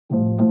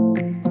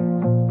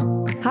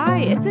Hi,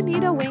 it's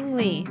Anita Wing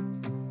Lee.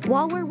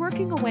 While we're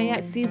working away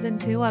at Season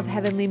 2 of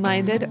Heavenly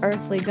Minded,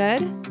 Earthly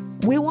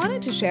Good, we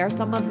wanted to share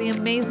some of the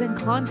amazing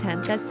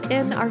content that's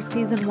in our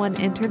Season 1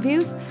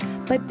 interviews,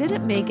 but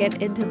didn't make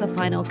it into the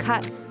final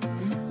cut.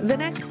 The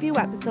next few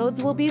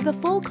episodes will be the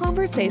full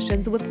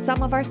conversations with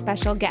some of our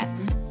special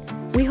guests.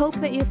 We hope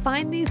that you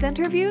find these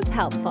interviews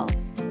helpful.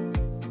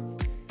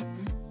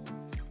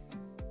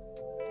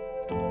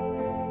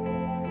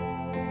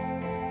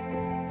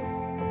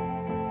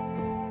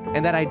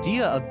 And that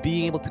idea of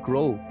being able to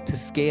grow to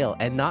scale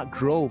and not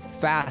grow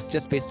fast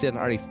just based on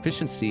our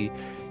efficiency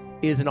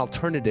is an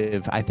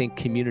alternative, I think,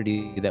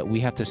 community that we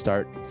have to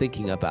start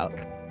thinking about.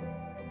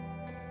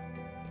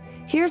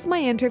 Here's my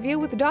interview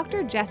with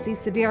Dr. Jesse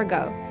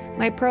Sudirgo,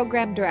 my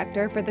program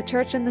director for the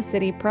Church in the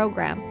City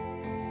program.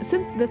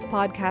 Since this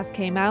podcast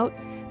came out,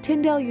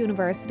 Tyndale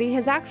University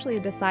has actually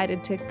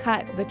decided to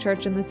cut the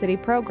Church in the City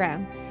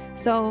program.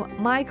 So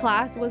my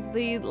class was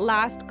the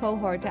last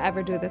cohort to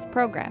ever do this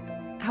program.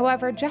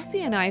 However,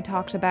 Jesse and I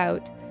talked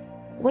about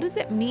what does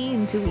it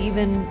mean to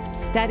even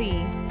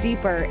study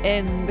deeper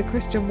in the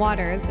Christian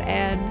waters,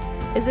 and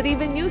is it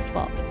even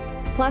useful?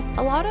 Plus,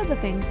 a lot of the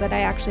things that I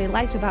actually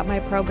liked about my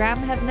program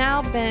have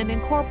now been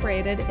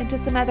incorporated into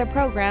some other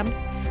programs,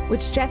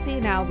 which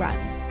Jesse now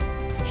runs.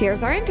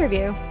 Here's our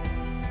interview.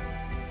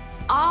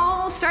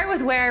 I'll start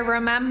with where I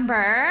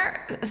remember.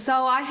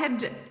 So I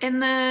had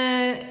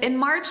in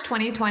March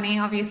 2020,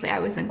 obviously I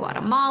was in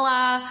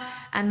Guatemala,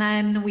 and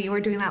then we were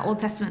doing that Old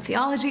Testament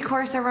theology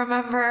course, I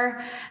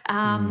remember.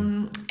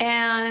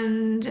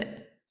 And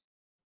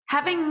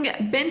having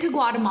been to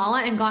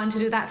Guatemala and gotten to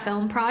do that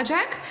film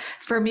project,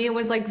 for me, it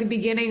was like the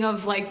beginning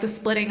of like the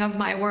splitting of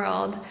my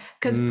world.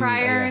 Because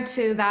prior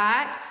to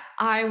that,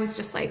 I was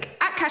just like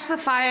at Catch the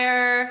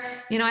Fire.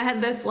 You know, I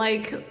had this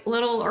like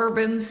little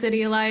urban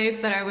city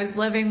life that I was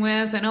living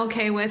with and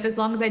okay with, as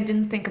long as I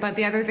didn't think about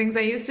the other things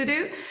I used to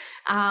do.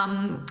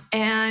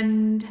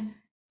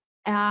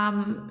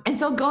 And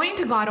so going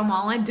to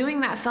Guatemala, doing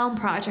that film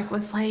project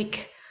was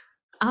like,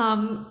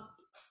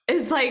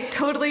 is like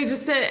totally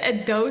just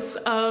a dose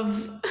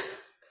of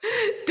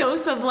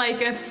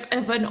like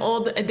of an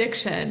old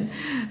addiction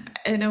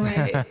in a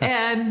way,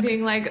 and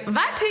being like,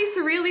 that tastes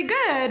really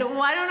good.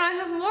 Why don't I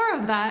have more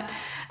of that?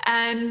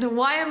 And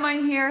why am I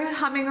here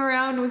humming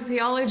around with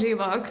theology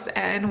books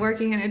and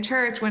working in a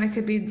church when it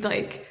could be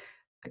like,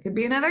 I could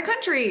be in other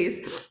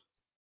countries,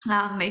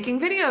 making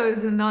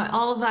videos, and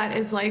all of that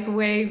is like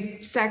way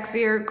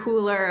sexier,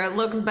 cooler,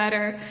 looks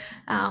better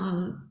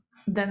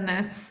than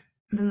this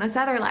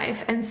other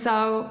life. And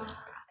so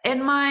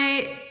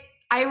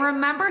I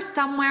remember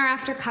somewhere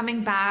after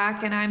coming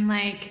back, and I'm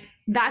like,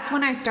 that's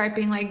when I start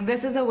being like,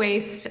 this is a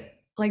waste.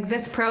 Like,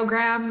 this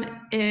program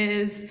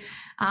is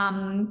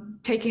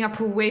taking up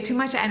way too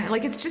much energy.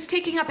 Like, it's just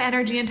taking up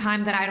energy and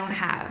time that I don't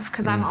have,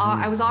 because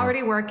I was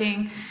already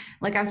working.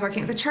 Like, I was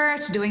working at the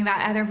church, doing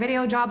that other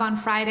video job on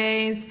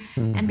Fridays.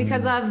 And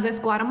because of this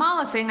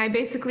Guatemala thing, I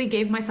basically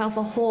gave myself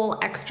a whole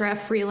extra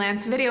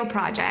freelance video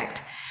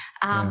project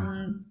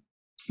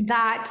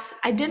that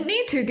I didn't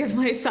need to give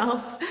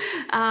myself.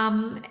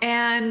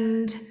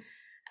 And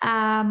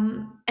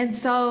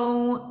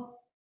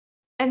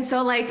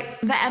so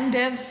like the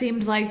MDiv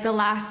seemed like the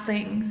last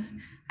thing.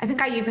 I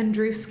think I even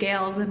drew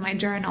scales in my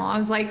journal. I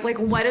was like,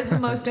 what is the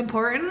most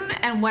important,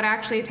 and what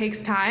actually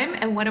takes time,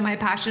 and what am I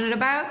passionate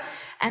about?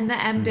 And the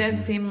MDiv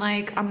seemed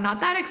like, I'm not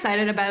that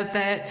excited about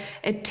that.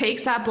 It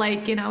takes up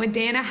like, a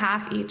day and a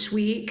half each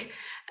week.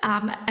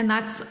 And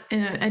that's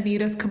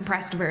Anita's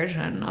compressed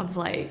version of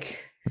like,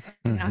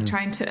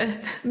 trying to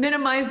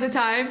minimize the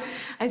time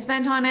I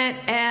spent on it.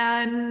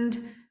 And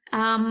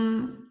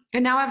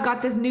now I've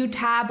got this new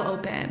tab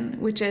open,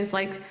 which is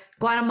like,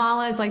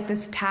 Guatemala is like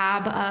this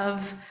tab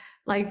of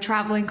like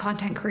traveling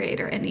content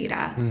creator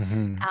Anita.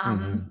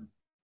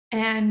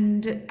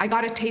 And I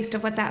got a taste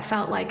of what that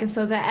felt like. And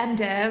so the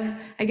MDiv,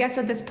 I guess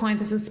at this point,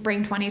 this is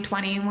spring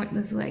 2020.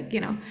 This is like,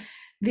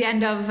 the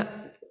end of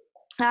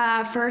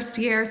first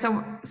year.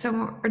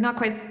 Or not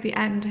quite the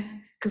end,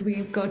 because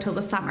we go till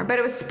the summer, but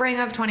it was spring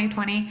of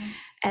 2020.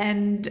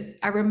 And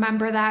I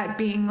remember that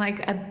being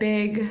like a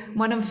big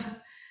one of,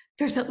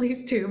 there's at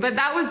least two, but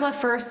that was the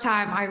first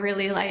time I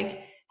really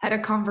like had a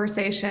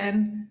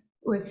conversation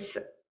with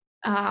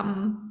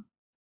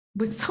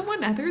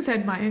someone other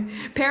than my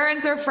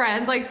parents or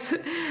friends, like,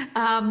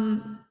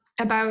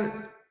 about,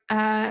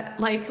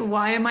 like,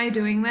 why am I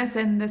doing this?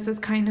 And this is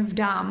kind of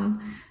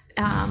dumb.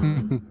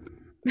 And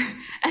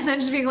then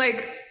just being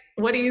like,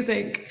 what do you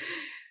think?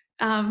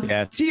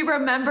 Yes. Do you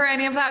remember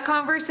any of that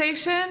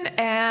conversation?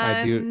 And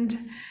I do.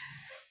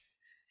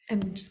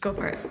 And just go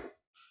for it.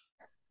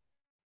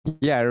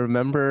 Yeah, I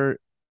remember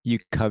you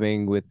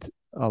coming with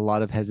a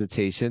lot of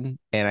hesitation,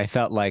 and I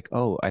felt like,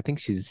 oh, I think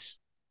she's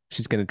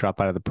going to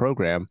drop out of the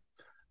program.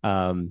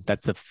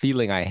 That's the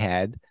feeling I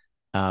had,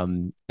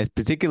 in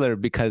particular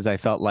because I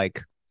felt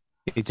like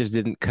it just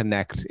didn't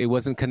connect. It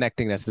wasn't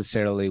connecting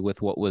necessarily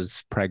with what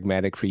was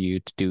pragmatic for you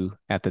to do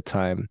at the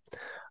time.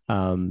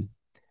 But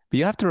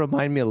you have to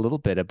remind me a little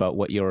bit about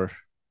what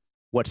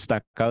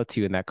stuck out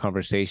to you in that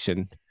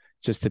conversation,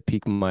 just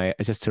to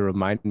just to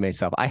remind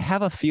myself. I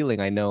have a feeling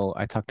I know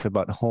I talked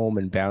about home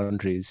and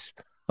boundaries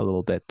a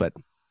little bit, but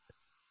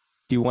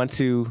do you want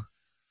to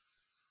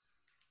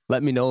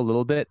let me know a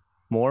little bit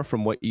more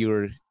from what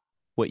you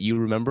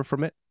remember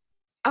from it?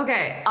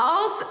 Okay,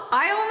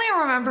 I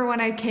only remember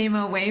when I came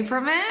away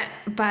from it,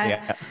 but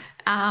Yeah.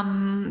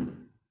 um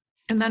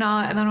and then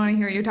I want to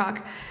hear you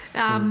talk.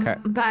 Okay.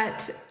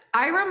 But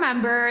I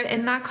remember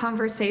in that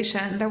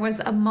conversation there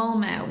was a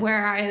moment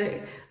where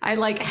I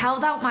like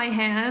held out my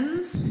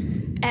hands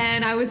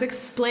and I was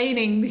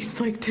explaining these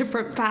like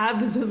different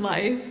paths in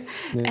life,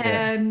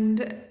 Yeah.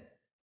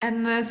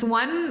 and this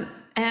one,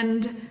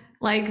 and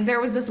like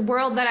there was this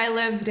world that I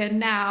lived in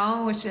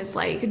now, which is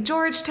like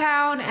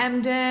Georgetown,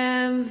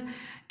 MDiv,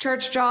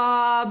 church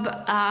job,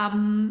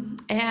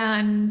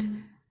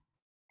 and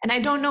I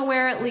don't know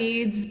where it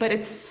leads, but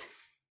it's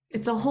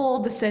a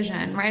whole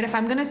decision, right? If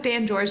I'm going to stay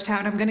in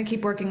Georgetown, I'm going to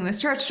keep working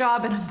this church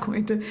job and I'm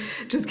going to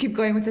just keep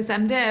going with this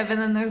MDiv. And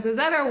then there's this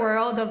other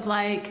world of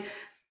like,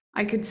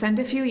 I could send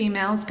a few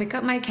emails, pick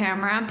up my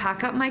camera,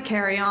 pack up my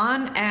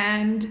carry-on,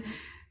 and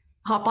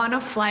hop on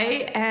a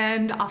flight,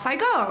 and off I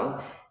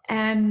go.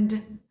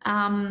 And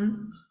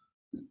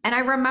I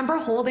remember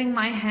holding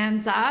my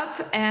hands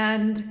up,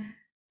 and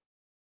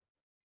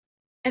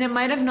it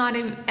might have not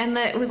even,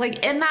 it was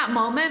like in that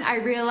moment I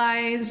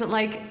realized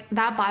like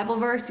that Bible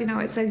verse,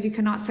 it says you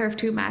cannot serve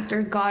two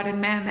masters, God and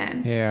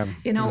mammon. Yeah.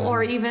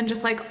 Or even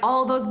just like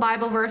all those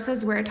Bible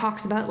verses where it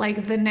talks about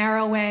like the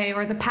narrow way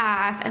or the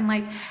path and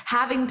like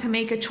having to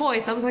make a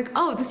choice. I was like,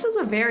 oh, this is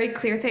a very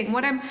clear thing.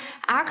 What I'm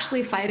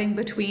actually fighting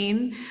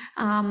between,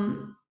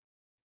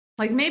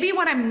 like maybe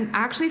what I'm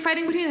actually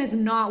fighting between is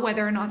not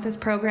whether or not this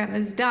program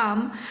is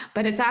dumb,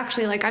 but it's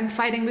actually like I'm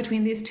fighting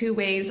between these two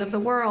ways of the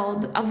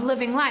world of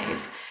living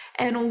life.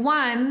 And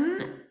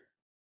one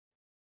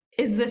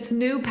is this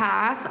new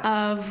path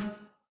of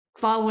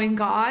following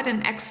God,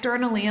 and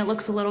externally it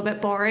looks a little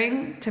bit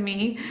boring to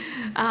me.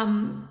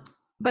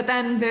 But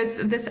then there's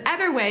this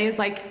other way is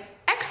like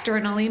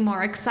externally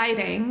more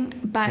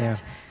exciting, but Yeah.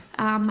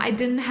 I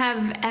didn't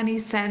have any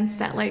sense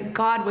that like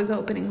God was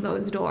opening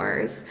those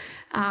doors,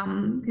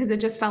 because it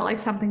just felt like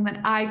something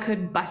that I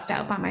could bust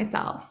out by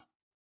myself.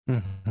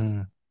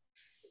 Hmm.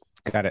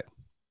 Got it.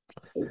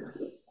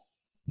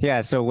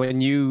 Yeah. So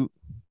when you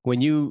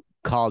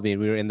called me,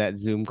 we were in that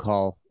Zoom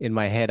call. In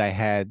my head, I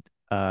had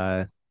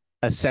a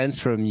sense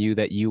from you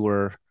that you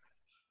were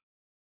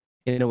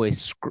in a way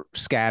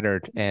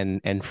scattered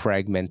and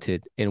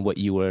fragmented in what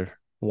you were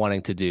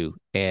wanting to do.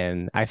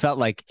 And I felt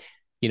like,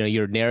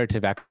 your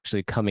narrative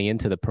actually coming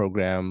into the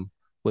program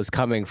was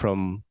coming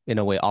from, in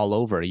a way, all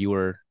over. You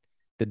were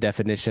the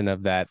definition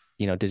of that,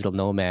 digital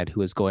nomad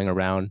who was going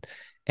around,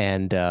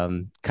 and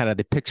kind of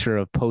the picture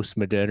of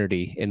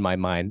post-modernity in my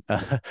mind,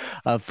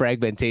 of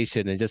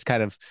fragmentation and just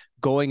kind of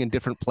going in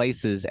different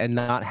places and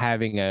not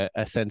having a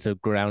sense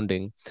of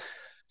grounding.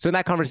 So in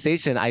that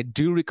conversation, I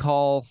do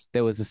recall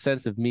there was a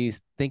sense of me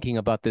thinking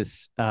about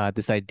this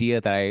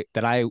idea that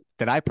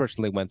I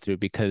personally went through,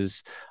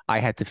 because I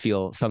had to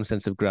feel some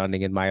sense of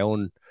grounding in my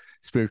own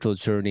spiritual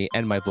journey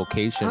and my Oh,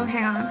 vocation.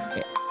 hang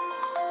on.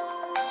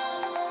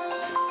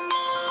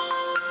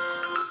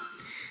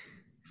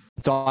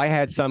 So I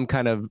had some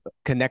kind of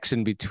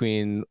connection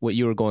between what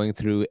you were going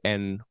through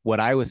and what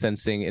I was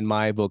sensing in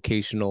my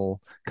vocational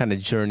kind of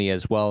journey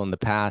as well in the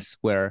past,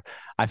 where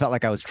I felt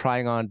like I was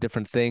trying on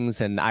different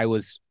things and I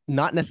was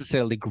not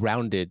necessarily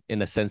grounded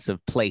in a sense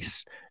of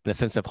place, in a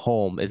sense of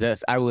home. Is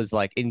that I was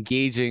like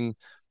engaging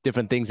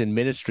different things in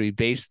ministry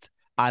based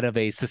out of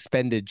a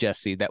suspended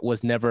Jesse that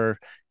was never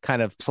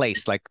kind of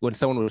placed. Like when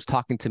someone was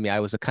talking to me, I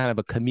was a kind of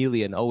a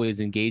chameleon, always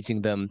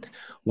engaging them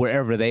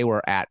wherever they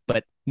were at,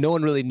 but no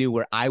one really knew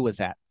where I was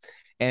at.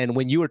 And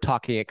when you were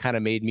talking, it kind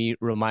of made me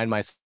remind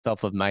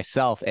myself of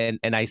myself, and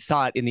I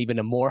saw it in even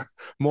a more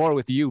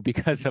with you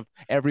because of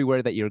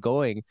everywhere that you're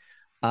going.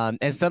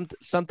 And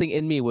something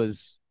in me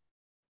was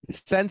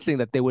sensing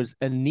that there was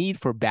a need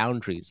for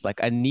boundaries, like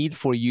a need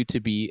for you to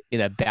be in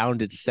a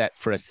bounded set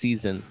for a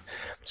season,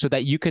 so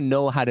that you can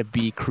know how to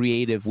be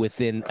creative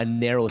within a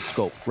narrow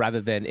scope rather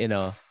than in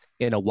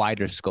a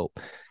wider scope.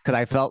 Because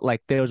I felt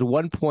like there was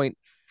one point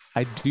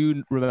I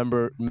do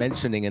remember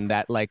mentioning in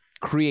that, like,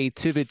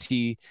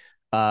 creativity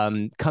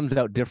comes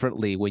out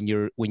differently when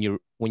you're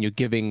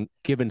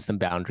given some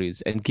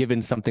boundaries and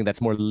given something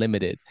that's more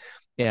limited.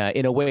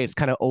 In a way, it's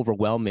kind of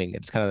overwhelming.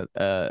 It's kind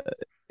of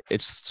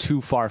it's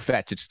too far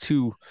fetched. It's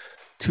too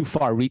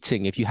far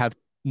reaching. If you have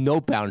no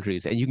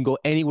boundaries and you can go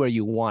anywhere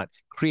you want,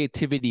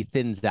 creativity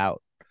thins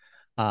out.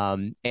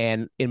 And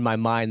in my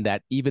mind,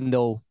 that even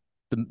though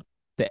the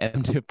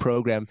MDiv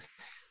program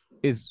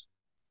is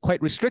quite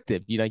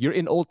restrictive, you're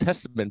in Old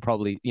Testament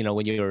probably,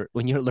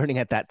 when you're learning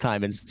at that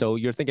time, and so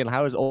you're thinking,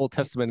 how is Old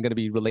Testament going to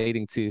be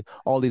relating to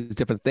all these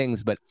different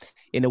things? But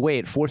in a way,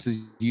 it forces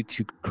you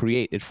to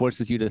create. It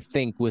forces you to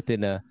think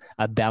within a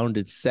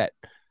bounded set,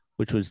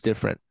 which was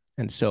different.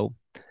 And so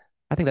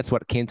I think that's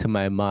what came to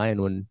my mind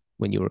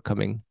when you were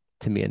coming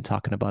to me and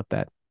talking about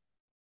that.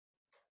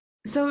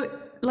 So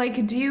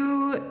like, do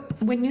you,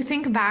 when you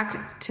think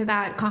back to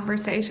that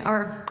conversation,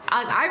 or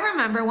I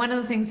remember one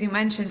of the things you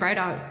mentioned right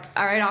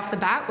off the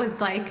bat was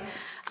like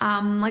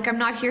I'm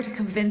not here to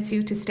convince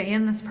you to stay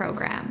in this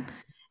program.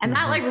 And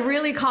that Hmm. like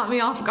really caught me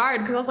off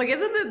guard because I was like,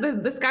 isn't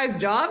it this guy's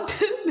job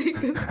to make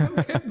this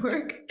program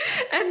work?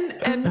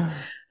 And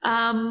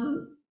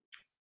um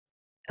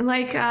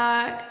like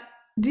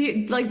do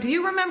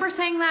you remember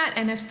saying that?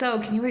 And if so,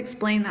 can you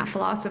explain that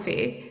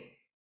philosophy?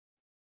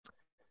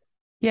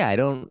 Yeah, I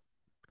don't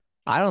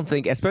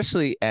think,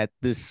 especially at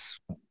this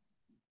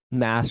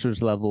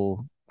master's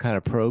level kind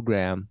of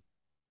program,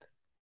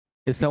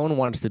 if someone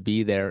wants to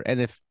be there, and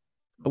if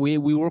we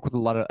work with a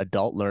lot of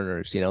adult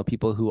learners,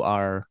 people who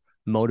are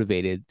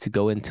motivated to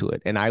go into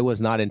it. And I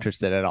was not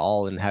interested at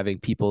all in having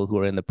people who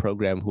are in the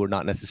program who are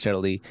not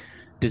necessarily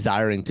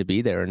desiring to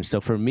be there. And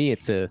so for me,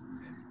 it's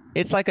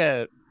like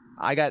a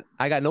I got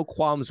no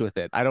qualms with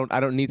it. I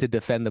don't need to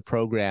defend the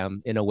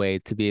program in a way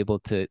to be able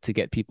to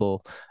get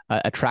people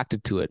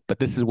attracted to it. But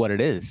this is what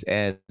it is,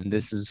 and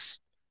this is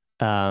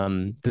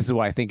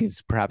what I think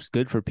is perhaps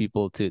good for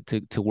people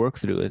to work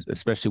through,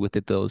 especially with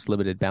those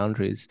limited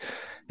boundaries.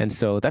 And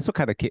so that's what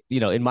kind of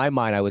in my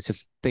mind, I was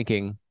just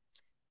thinking,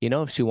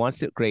 if she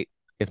wants it, great.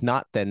 If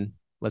not, then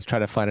let's try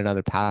to find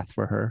another path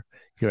for her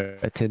here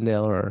at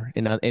Tyndale or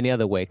in any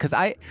other way. Because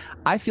I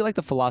feel like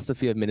the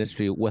philosophy of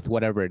ministry, with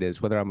whatever it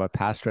is, whether I'm a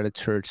pastor at a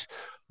church,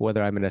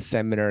 whether I'm in a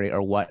seminary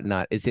or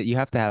whatnot, is that you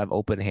have to have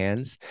open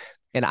hands.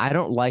 And I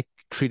don't like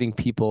treating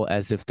people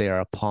as if they are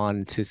a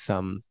pawn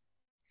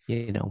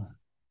you know,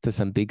 to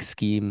some big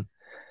scheme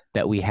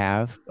that we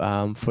have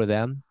for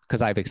them.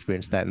 Because I've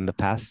experienced that in the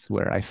past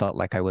where I felt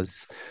like I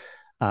was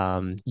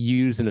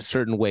used in a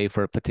certain way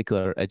for a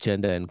particular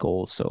agenda and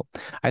goal. So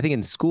I think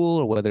in school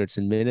or whether it's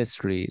in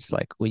ministry, it's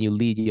like when you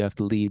lead, you have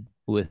to lead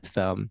with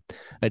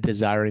a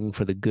desiring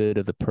for the good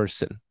of the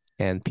person,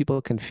 and people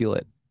can feel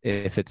it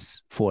if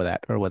it's for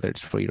that or whether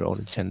it's for your own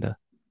agenda.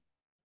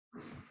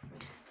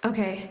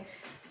 Okay.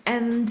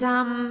 And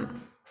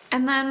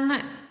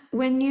then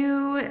when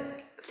you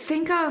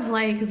think of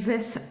like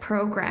this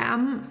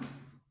program,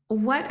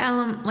 what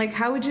element, like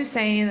how would you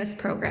say this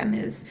program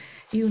is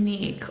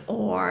unique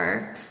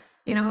or,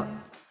 you know,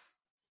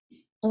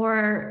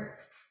 or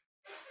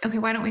okay,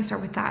 why don't we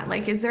start with that?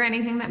 Like, is there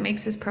anything that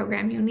makes this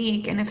program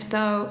unique? And if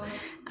so,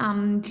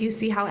 do you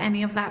see how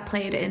any of that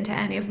played into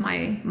any of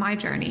my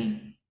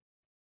journey?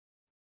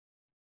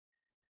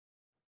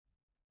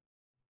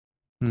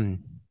 Hmm.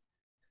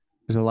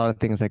 There's a lot of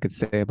things I could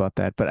say about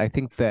that, but I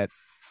think that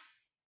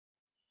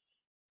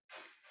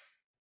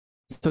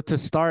so to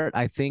start,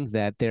 I think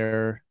that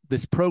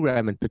this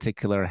program in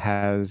particular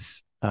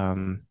has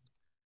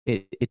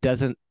it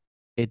doesn't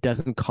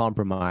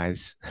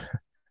compromise.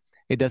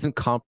 It doesn't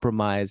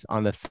compromise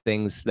on the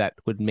things that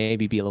would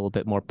maybe be a little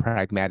bit more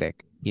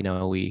pragmatic.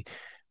 We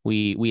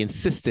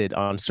insisted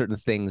on certain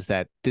things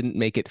that didn't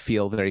make it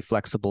feel very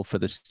flexible for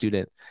the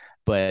student,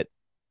 but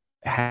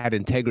had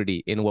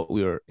integrity in what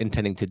we were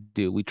intending to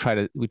do. We try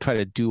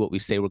to do what we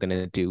say we're going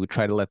to do. We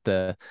try to let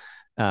the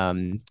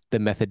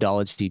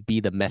methodology be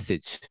the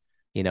message.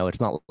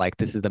 It's not like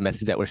this is the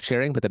message that we're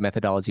sharing, but the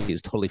methodology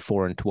is totally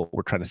foreign to what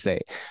we're trying to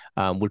say.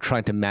 We're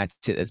trying to match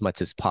it as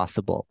much as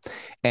possible,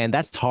 and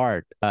that's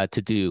hard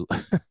to do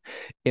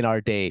in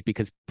our day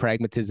because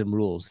pragmatism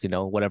rules.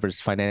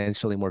 Whatever's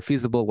financially more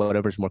feasible,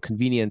 whatever's more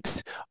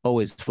convenient,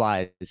 always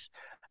flies,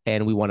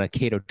 and we want to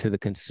cater to the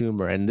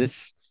consumer. And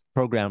this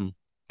program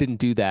didn't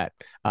do that.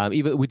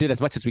 Even we did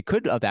as much as we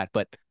could of that,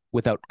 but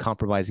without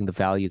compromising the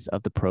values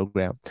of the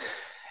program.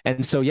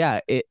 And so,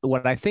 yeah,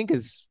 what I think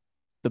is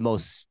the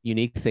most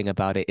unique thing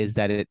about it is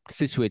that it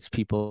situates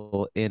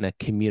people in a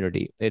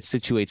community. It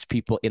situates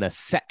people in a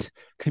set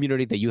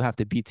community that you have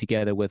to be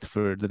together with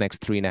for the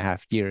next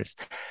 3.5 years.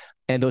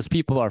 And those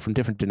people are from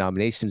different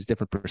denominations,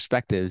 different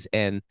perspectives,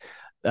 and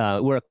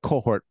we're a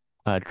cohort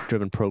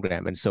driven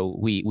program, and so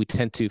we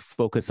tend to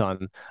focus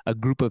on a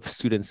group of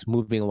students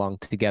moving along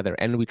together,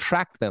 and we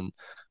track them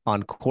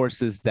on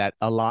courses that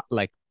a lot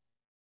like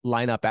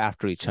line up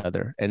after each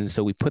other. And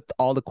so we put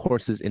all the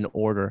courses in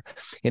order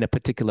in a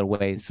particular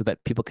way so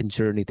that people can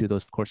journey through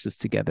those courses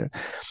together.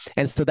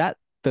 And so that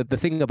the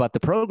thing about the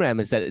program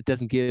is that it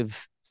doesn't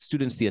give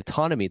students the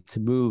autonomy to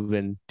move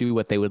and do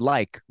what they would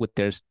like with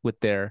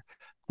their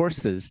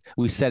courses.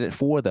 We set it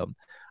for them.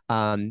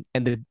 And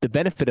the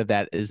benefit of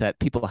that is that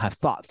people have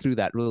thought through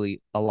that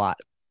really a lot,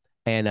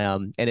 and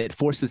it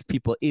forces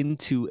people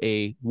into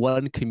a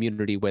one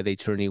community where they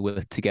journey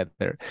with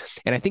together.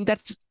 And I think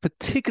that's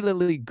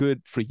particularly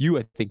good for you,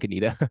 I think,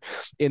 Anita,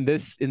 in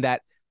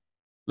that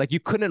like you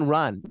couldn't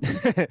run.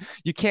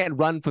 You can't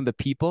run from the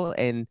people,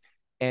 and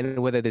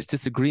whether there's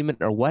disagreement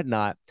or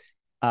whatnot,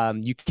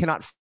 you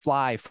cannot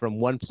fly from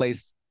one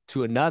place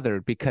to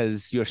another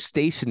because you're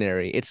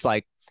stationary. It's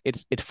like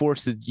it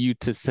forces you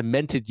to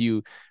cemented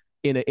you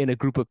in a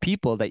group of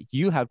people that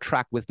you have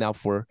tracked with now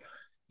for,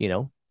 you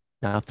know,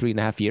 now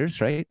 3.5 years,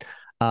 right?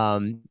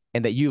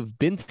 and that you've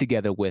been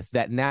together with,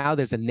 that now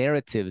there's a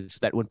narrative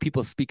that when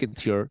people speak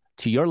into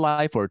your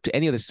life or to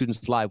any other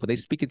student's life, when they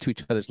speak into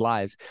each other's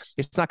lives,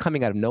 it's not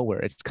coming out of nowhere.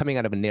 It's coming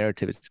out of a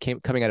narrative. It's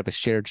coming out of a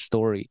shared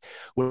story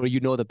where you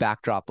know the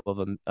backdrop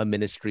of a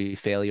ministry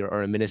failure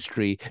or a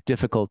ministry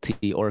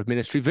difficulty or a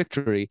ministry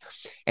victory.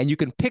 And you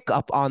can pick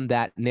up on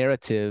that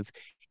narrative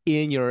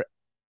in your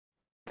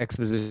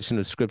exposition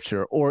of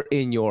scripture or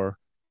in your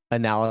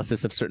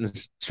analysis of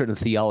certain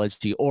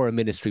theology or a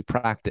ministry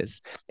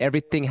practice.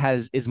 Everything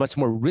is much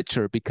more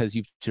richer because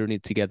you've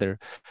journeyed together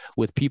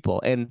with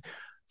people. And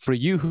for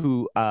you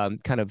who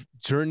kind of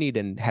journeyed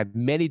and had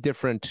many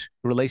different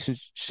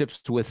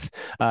relationships with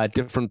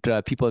different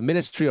people in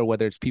ministry, or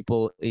whether it's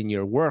people in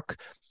your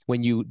work,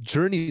 when you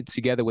journeyed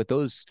together with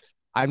those,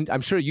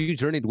 I'm sure you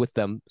journeyed with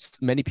them,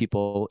 many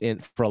people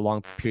for a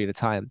long period of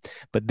time.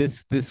 But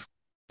this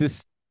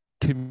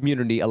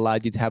community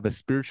allowed you to have a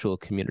spiritual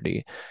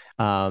community,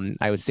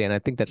 I would say, and I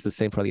think that's the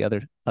same for the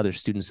other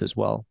students as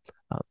well.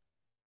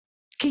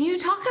 Can you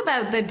talk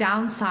about the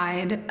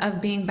downside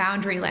of being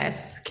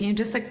boundaryless? Can you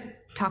just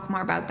talk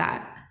more about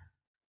that?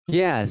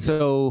 Yeah.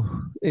 So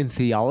in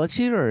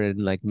theology or in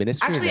like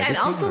ministry? Actually, I'd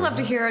also love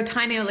to hear a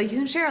tiny, you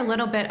can share a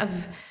little bit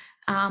of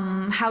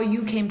how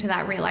you came to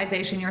that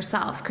realization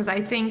yourself. Because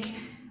I think,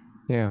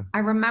 I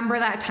remember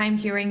that time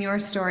hearing your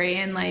story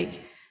and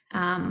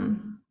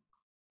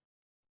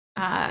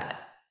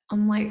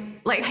I'm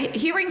like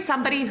hearing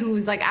somebody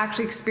who's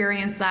actually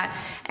experienced that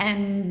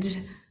and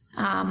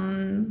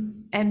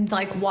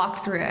like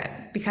walked through it,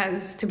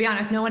 because to be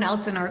honest, no one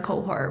else in our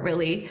cohort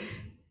really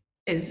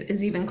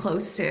is even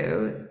close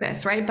to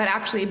this, right? But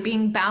actually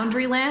being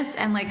boundaryless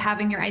and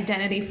having your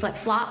identity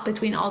flip-flop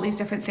between all these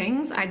different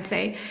things, I'd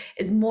say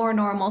is more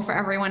normal for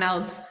everyone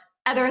else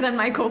other than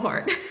my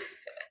cohort.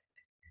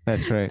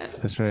 That's right.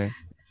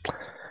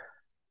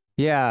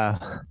 Yeah.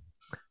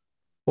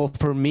 Well,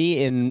 for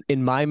me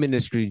in my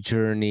ministry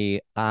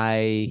journey,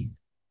 I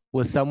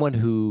was someone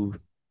who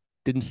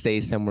didn't stay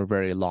somewhere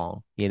very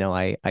long.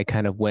 I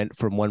kind of went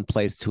from one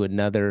place to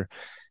another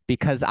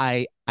because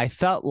I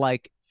felt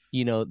like,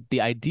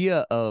 the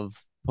idea of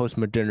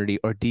postmodernity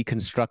or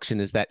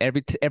deconstruction is that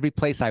every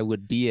place I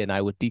would be in,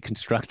 I would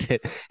deconstruct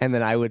it, and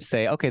then I would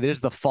say, okay, there's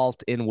the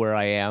fault in where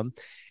I am,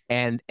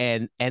 and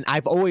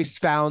I've always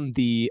found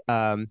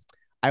I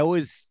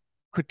always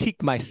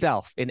critiqued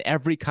myself in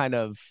every kind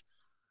of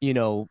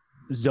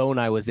zone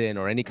I was in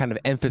or any kind of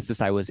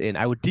emphasis I was in.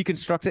 I would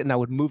deconstruct it and I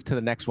would move to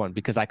the next one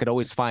because I could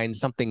always find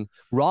something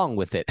wrong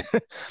with it,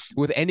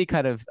 with any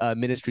kind of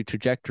ministry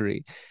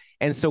trajectory.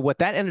 And so what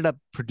that ended up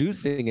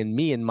producing in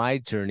me in my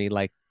journey,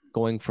 like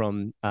going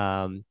from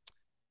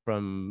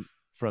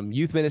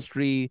youth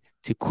ministry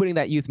to quitting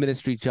that youth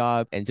ministry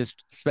job and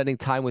just spending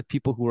time with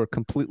people who were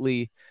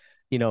completely,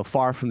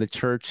 far from the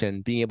church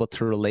and being able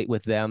to relate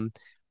with them,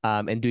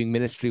 and doing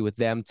ministry with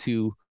them,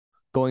 to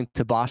going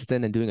to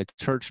Boston and doing a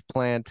church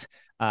plant,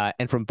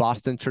 and from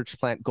Boston church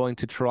plant going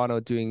to Toronto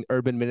doing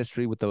urban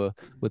ministry with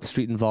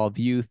street involved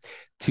youth,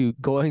 to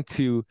going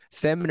to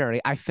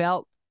seminary. I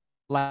felt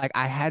like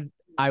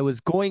I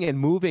was going and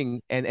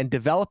moving and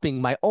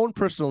developing my own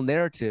personal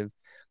narrative.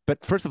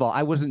 But first of all,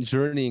 I wasn't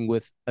journeying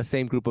with a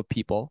same group of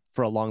people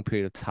for a long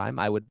period of time.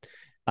 I would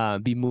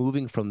be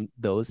moving from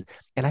those,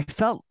 and I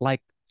felt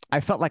like I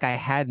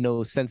had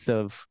no sense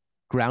of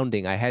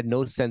grounding. I had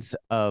no sense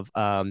of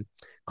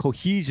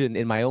cohesion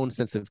in my own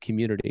sense of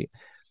community.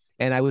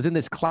 And I was in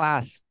this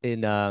class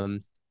in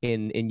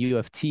U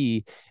of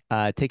T,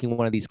 taking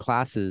one of these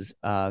classes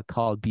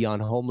called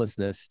Beyond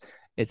Homelessness.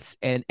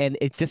 And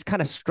it just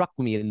kind of struck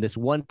me in this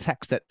one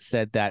text that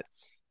said that,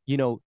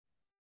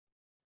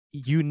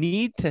 you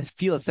need to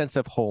feel a sense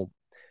of home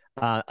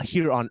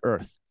here on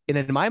earth. And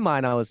in my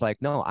mind, I was like,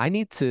 no, I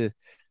need to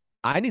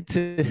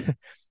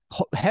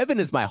heaven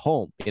is my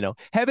home.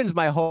 Heaven's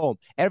my home.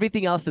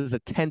 Everything else is a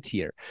tent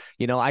here.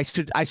 I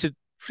should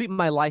treat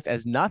my life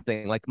as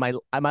nothing. Like my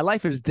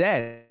life is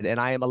dead and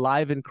I am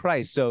alive in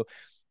Christ. So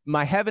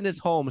my heaven is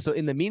home. So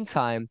in the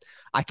meantime,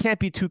 I can't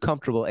be too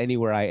comfortable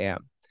anywhere I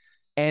am.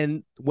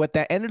 And what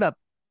that ended up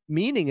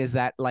meaning is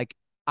that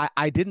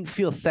I didn't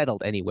feel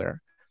settled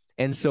anywhere.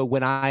 And so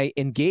when I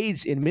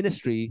engaged in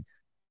ministry,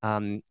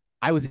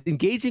 I was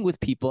engaging with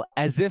people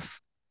as if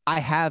I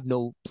have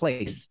no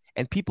place,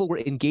 and people were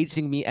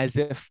engaging me as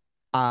if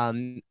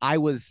I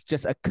was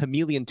just a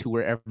chameleon to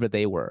wherever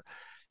they were.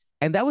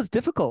 And that was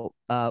difficult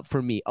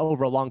for me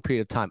over a long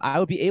period of time. I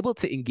would be able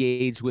to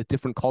engage with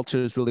different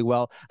cultures really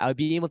well. I would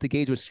be able to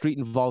engage with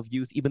street-involved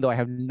youth, even though I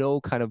have no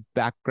kind of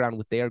background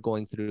with they are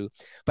going through.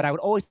 But I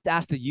would always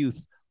ask the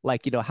youth,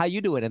 how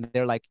you doing? And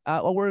they're like,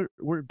 oh,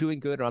 we're doing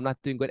good, or I'm not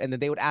doing good. And then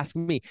they would ask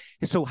me,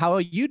 so how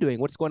are you doing?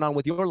 What's going on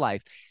with your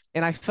life?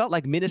 And I felt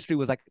like ministry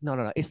was like,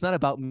 no, it's not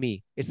about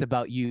me. It's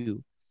about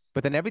you.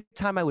 But then every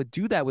time I would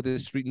do that with the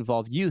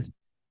street-involved youth,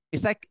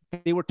 it's like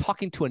they were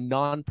talking to a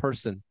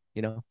non-person.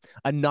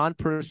 A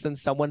non-person,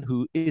 someone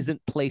who isn't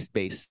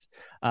place-based.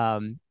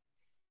 And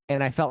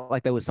I felt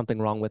like there was something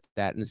wrong with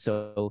that. And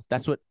so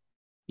that's what,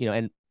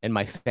 and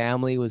my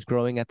family was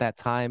growing at that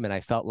time. And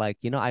I felt like,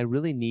 I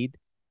really need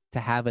to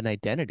have an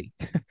identity.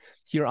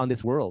 here on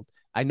this world.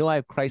 I know I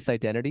have Christ's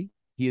identity.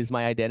 He is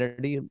my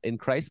identity in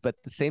Christ, but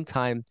at the same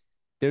time,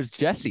 there's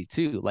Jesse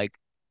too. Like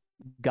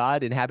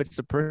God inhabits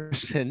a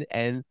person,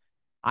 and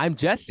I'm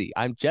Jesse.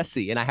 I'm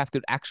Jesse, and I have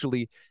to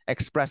actually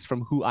express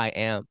from who I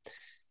am.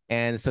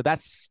 And so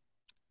that's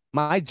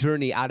my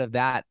journey out of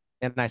that.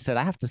 And I said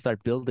I have to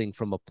start building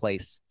from a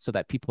place so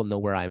that people know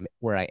where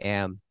I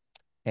am,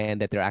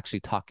 and that they're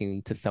actually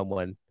talking to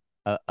someone,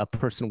 a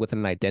person with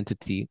an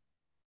identity.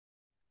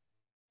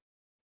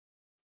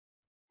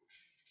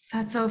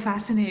 That's so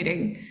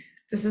fascinating.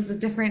 This is a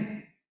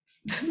different,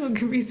 this will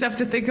give me stuff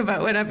to think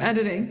about when I'm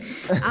editing.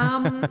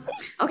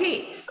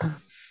 Okay.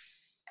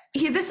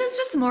 This is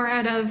just more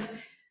out of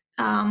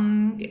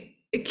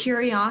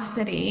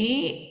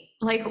curiosity.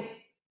 Like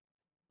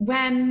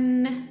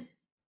when,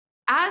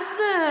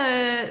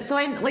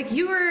 like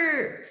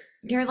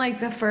you're like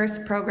the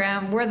first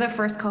program, we're the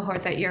first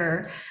cohort that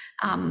you're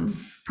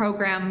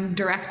program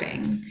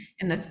directing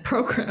in this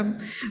program,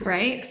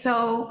 right?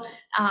 So,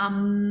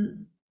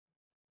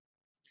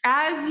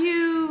 as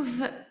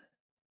you've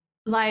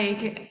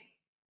like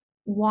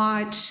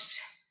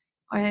watched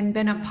and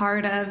been a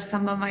part of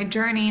some of my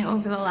journey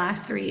over the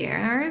last 3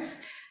 years,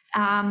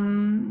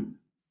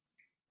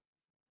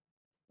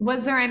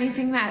 was there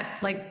anything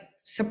that like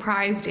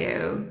surprised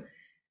you?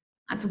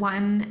 That's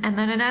one. And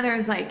then another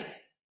is like,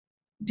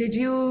 did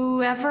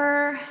you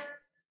ever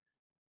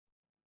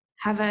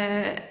have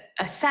a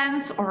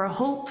sense or a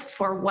hope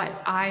for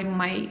what I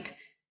might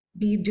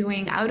be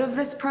doing out of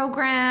this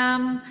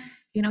program?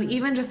 You know,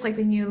 even just like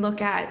when you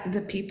look at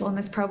the people in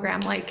this program,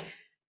 like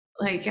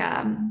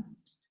I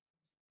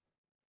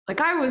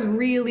was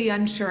really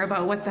unsure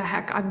about what the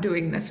heck I'm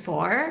doing this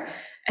for,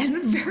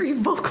 and very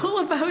vocal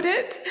about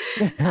it.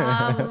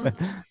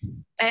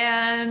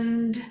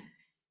 And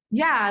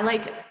yeah,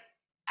 like,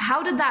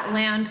 how did that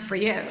land for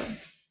you?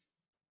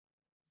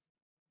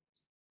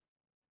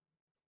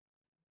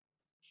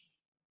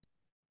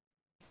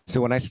 So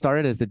when I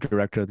started as the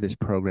director of this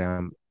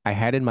program, I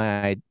had in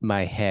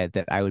my head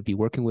that I would be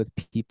working with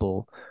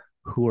people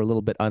who are a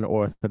little bit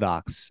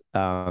unorthodox,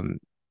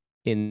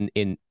 in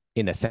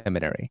a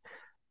seminary.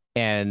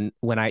 And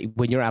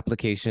when your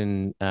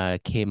application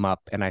came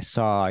up, and I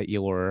saw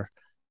your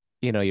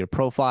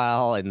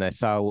profile, and I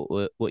saw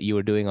what you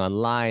were doing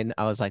online,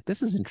 I was like,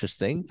 this is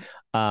interesting.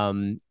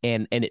 And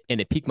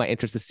it piqued my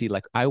interest to see,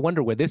 like, I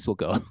wonder where this will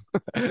go.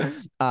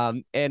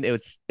 And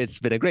it's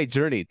been a great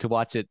journey to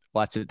watch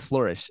it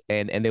flourish.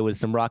 And there was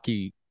some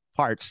rocky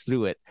parts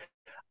through it,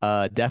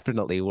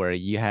 definitely, where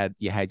you had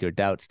your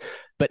doubts.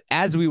 But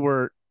as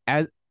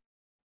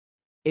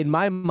in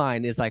my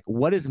mind is like,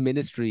 what is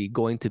ministry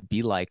going to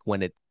be like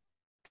when it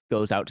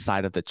goes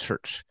outside of the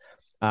church?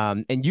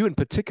 And you in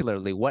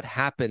particularly, what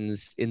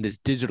happens in this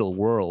digital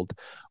world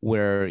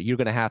where we're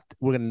going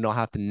to know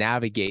how to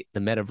navigate the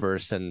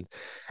metaverse and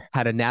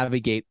how to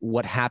navigate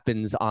what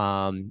happens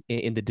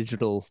in the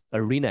digital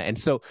arena. And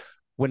so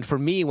when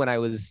I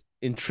was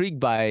intrigued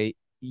by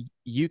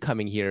you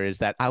coming here, is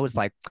that I was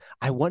like,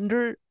 I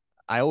wonder,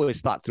 I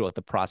always thought throughout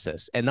the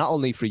process, and not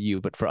only for you,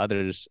 but for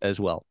others as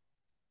well,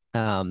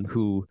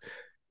 who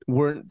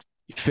weren't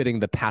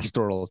fitting the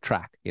pastoral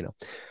track,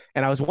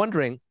 and I was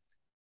wondering,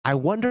 I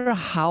wonder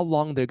how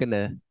long they're going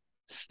to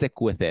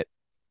stick with it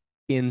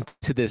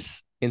into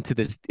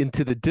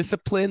the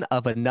discipline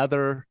of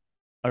another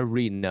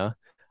arena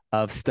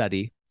of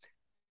study,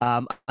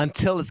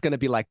 until it's going to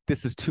be like,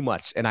 this is too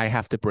much and I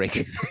have to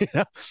break.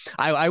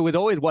 I would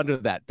always wonder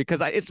that, because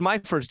it's my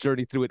first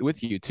journey through it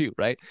with you too,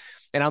 right?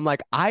 And I'm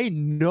like, I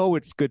know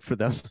it's good for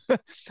them.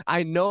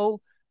 I know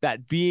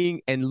that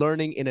being and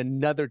learning in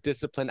another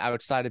discipline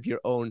outside of your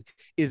own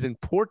is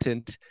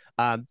important,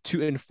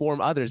 to inform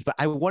others. But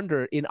I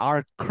wonder, in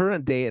our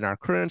current day, in our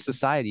current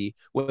society,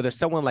 whether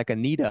someone like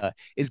Anita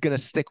is going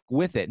to stick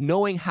with it,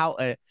 knowing how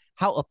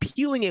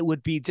appealing it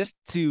would be just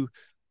to,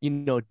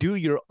 do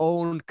your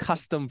own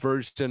custom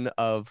version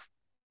of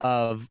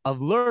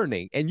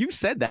learning. And you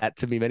said that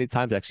to me many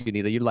times, actually,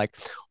 Anita. You're like,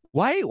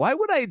 why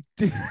would I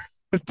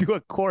do a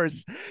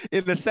course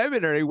in the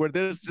seminary where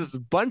there's just a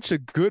bunch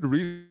of good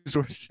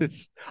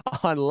resources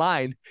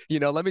online?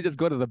 Let me just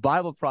go to the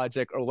Bible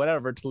Project or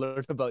whatever to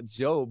learn about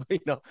Job.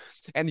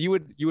 And you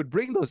would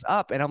bring those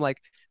up, and I'm like,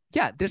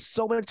 yeah, there's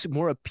so much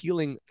more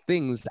appealing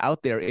things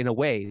out there in a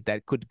way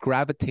that could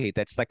gravitate,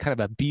 that's like kind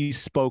of a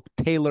bespoke,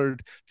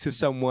 tailored to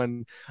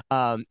someone,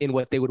 in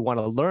what they would want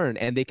to learn,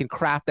 and they can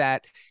craft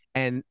that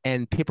and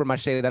paper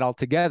mache that all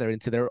together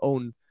into their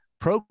own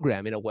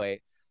program in a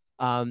way.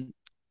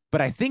 But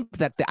I think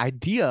that the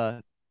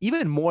idea,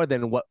 even more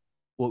than what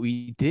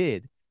we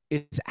did,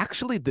 is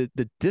actually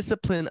the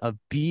discipline of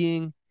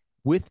being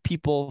with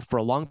people for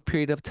a long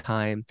period of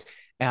time,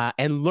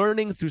 and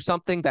learning through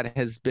something that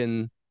has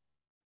been,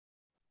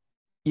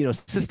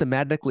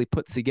 systematically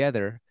put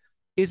together,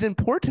 is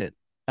important.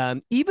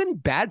 Even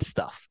bad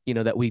stuff,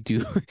 that we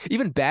do,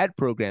 even bad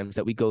programs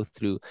that we go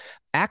through,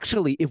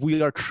 actually, if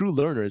we are true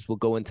learners, will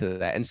go into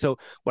that. And so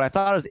what I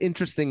thought was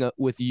interesting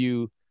with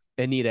you,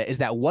 Anita, is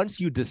that once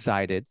you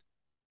decided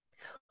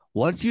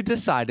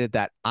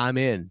that I'm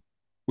in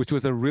which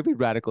was a really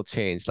radical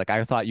change. Like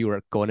I thought you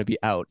were going to be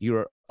out. You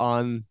were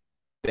on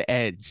the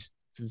edge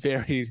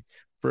very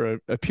for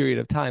a period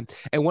of time.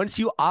 And once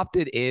you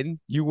opted in,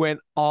 you went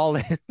all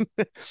in.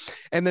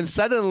 And then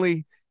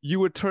suddenly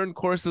you would turn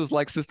courses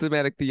like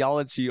systematic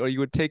theology, or you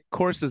would take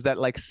courses that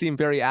like seem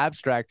very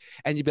abstract,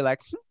 and you'd be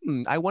like,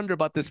 I wonder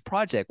about this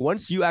project.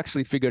 Once you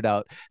actually figured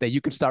out that you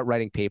could start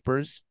writing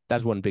papers,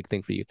 that's one big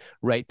thing for you.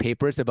 Write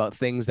papers about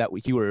things that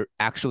you were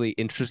actually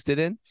interested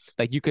in.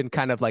 Like you can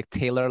kind of like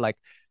tailor, like,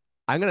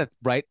 I'm going to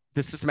write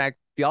the systematic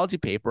theology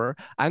paper.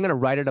 I'm going to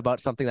write it about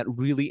something that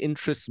really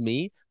interests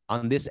me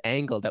on this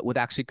angle that would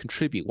actually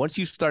contribute. Once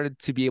you started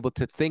to be able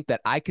to think that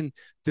I can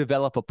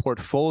develop a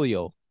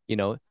portfolio,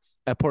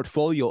 a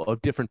portfolio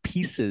of different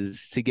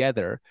pieces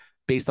together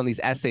based on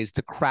these essays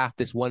to craft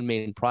this one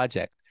main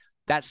project,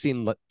 that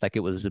seemed like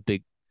it was a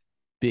big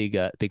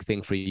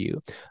thing for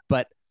you.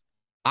 But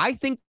I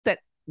think that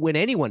when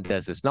anyone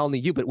does this, not only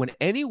you, but when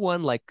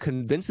anyone like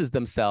convinces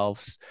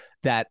themselves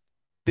that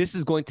this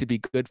is going to be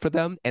good for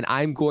them, and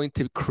I'm going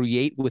to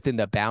create within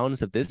the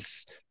bounds of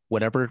this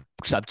whatever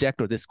subject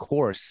or this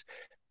course,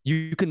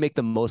 you can make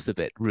the most of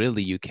it.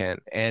 Really, you can.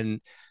 And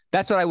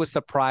that's what I was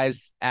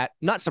surprised at.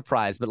 Not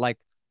surprised, but like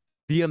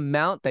the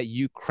amount that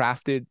you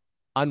crafted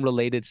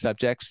unrelated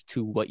subjects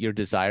to what your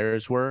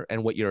desires were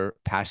and what your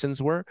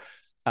passions were.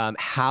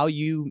 How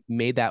you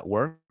made that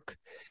work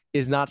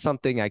is not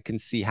something I can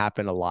see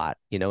happen a lot,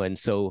 and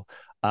so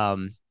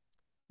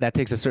that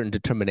takes a certain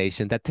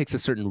determination, that takes a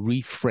certain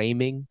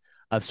reframing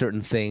of certain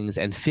things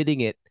and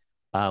fitting it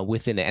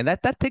within it. And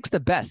that takes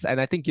the best.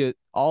 And I think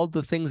all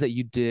the things that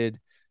you did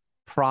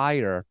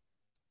prior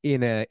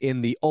in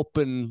the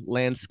open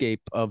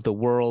landscape of the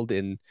world,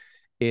 in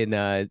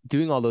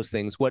doing all those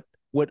things, what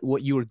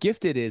you were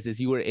gifted is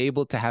you were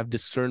able to have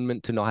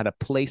discernment to know how to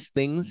place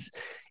things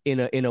in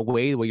a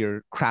way where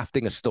you're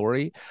crafting a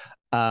story.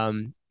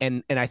 And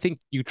I think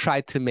you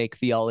tried to make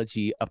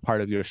theology a part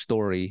of your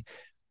story,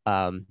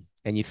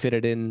 and you fit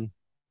it in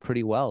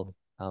pretty well,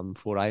 for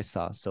what I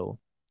saw. So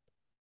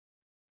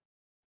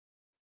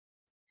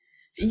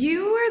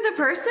You were the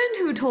person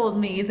who told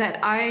me that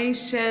I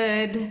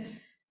should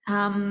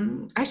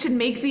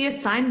make the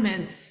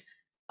assignments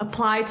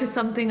apply to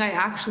something I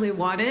actually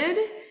wanted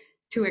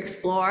to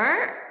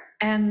explore.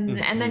 And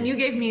then you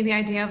gave me the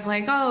idea of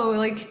like, oh,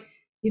 like,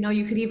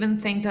 you could even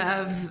think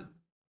of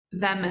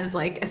them as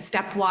like a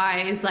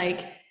stepwise,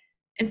 like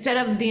instead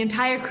of the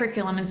entire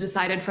curriculum is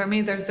decided for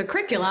me, there's the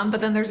curriculum, but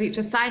then there's each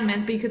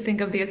assignment, but you could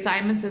think of the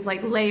assignments as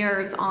like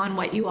layers on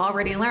what you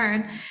already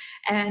learned.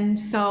 And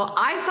so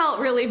I felt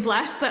really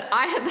blessed that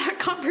I had that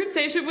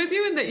conversation with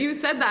you and that you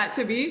said that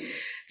to me,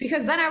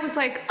 because then I was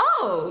like,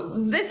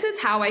 oh, this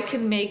is how I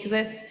can make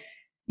this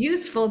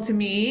useful to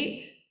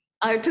me.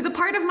 To the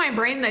part of my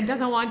brain that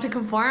doesn't want to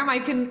conform, I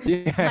can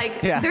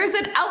there's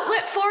an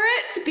outlet for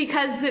it,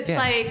 because it's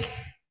like,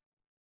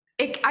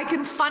 I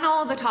can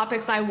funnel the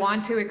topics I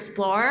want to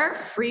explore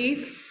free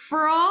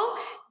for all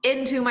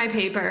into my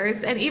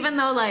papers. And even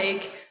though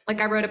like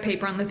I wrote a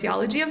paper on the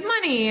theology of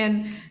money,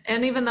 and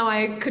even though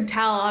I could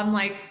tell, I'm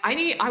like,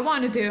 I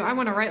want to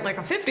write like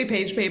a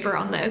 50-page paper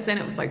on this, and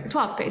it was like a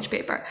 12-page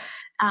paper.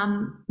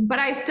 But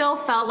I still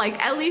felt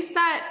like at least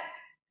that,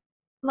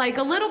 like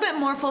a little bit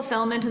more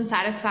fulfillment and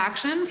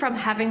satisfaction from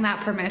having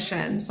that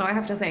permission. So I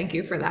have to thank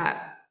you for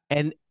that.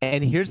 And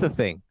here's the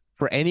thing.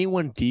 For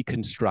anyone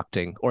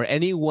deconstructing, or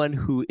anyone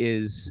who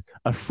is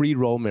a free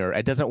roamer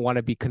and doesn't want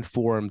to be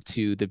conformed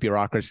to the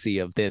bureaucracy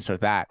of this or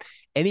that,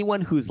 anyone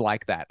who's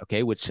like that,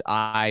 okay, which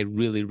I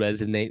really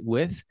resonate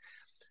with,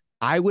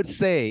 I would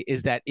say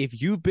is that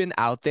if you've been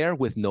out there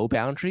with no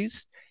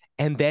boundaries,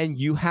 and then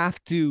you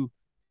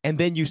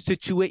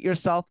situate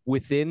yourself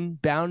within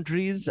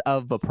boundaries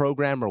of a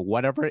program or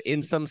whatever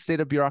in some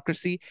state of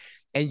bureaucracy,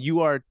 and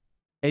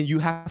you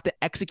have to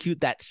execute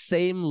that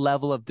same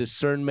level of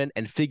discernment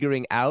and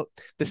figuring out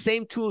the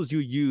same tools you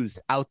use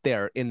out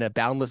there in a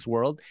boundless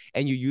world,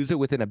 and you use it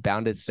within a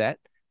bounded set.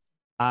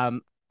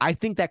 I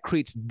think that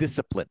creates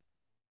discipline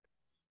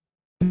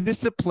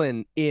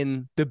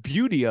in the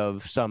beauty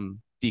of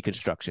some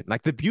deconstruction.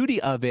 Like the beauty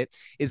of it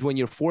is when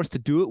you're forced to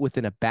do it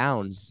within a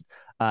bounds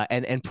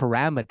and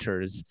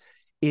parameters,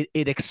 it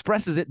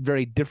expresses it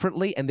very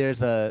differently. And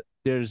there's a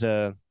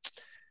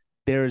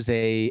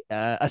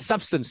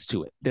substance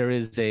to it. There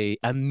is a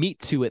meat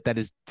to it that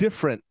is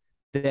different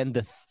than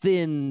the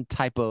thin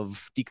type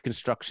of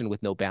deconstruction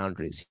with no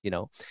boundaries,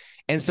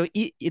 And so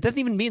it doesn't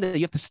even mean that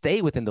you have to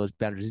stay within those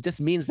boundaries. It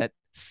just means that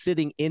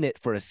sitting in it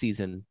for a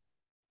season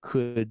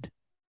could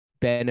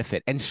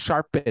benefit and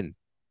sharpen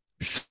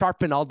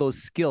all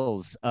those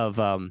skills of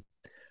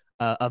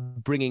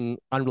bringing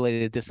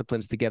unrelated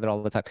disciplines together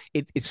all the time.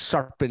 It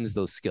sharpens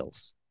those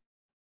skills.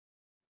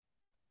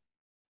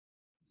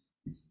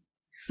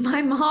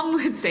 My mom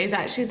would say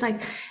that. She's like,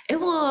 it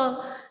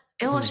will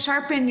it will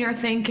sharpen your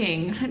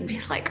thinking. And be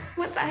like,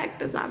 what the heck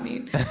does that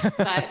mean? But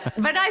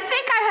I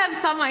think I have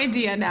some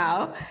idea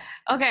now.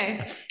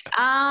 Okay.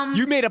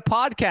 You made a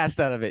podcast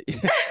out of it.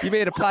 You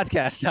made a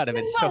podcast out of it.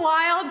 It's a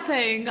wild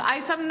thing.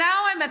 So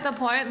now I'm at the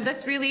point,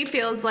 this really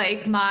feels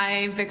like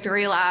my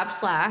victory lap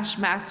 /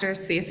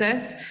 master's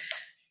thesis.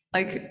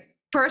 Like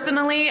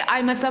personally,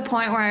 I'm at the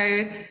point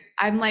where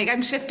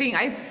I'm shifting.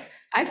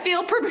 I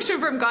feel permission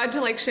from God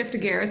to like shift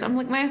gears. I'm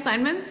like, my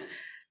assignments,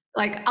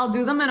 like I'll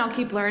do them and I'll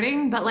keep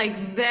learning, but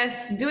like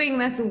doing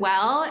this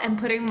well and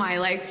putting my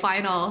like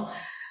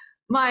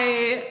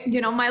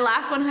my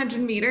last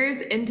 100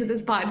 meters into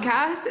this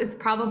podcast is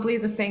probably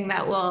the thing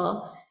that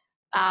will,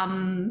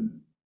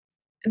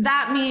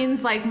 that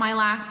means like my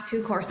last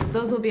 2 courses,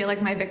 those will be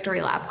like my victory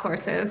lap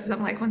courses.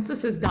 I'm like, once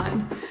this is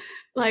done,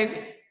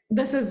 like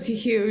this is a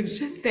huge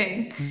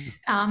thing.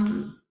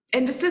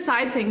 And just a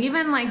side thing,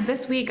 even like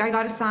this week I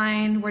got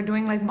assigned, we're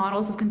doing like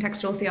models of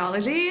contextual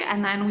theology,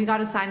 and then we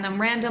got assigned them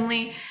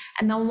randomly.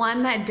 And the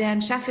one that Dan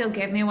Sheffield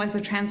gave me was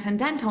a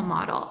transcendental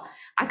model.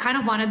 I kind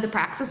of wanted the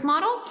praxis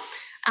model.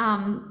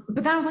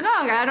 But then I was like,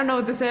 oh, I don't know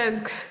what this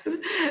is.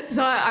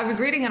 So I was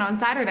reading it on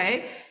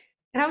Saturday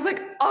and I was like,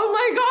 oh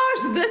my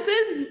gosh,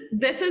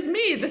 this is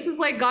me. This is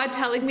like God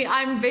telling me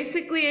I'm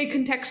basically a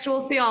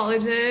contextual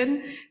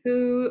theologian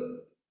who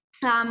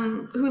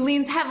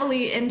leans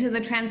heavily into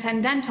the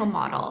transcendental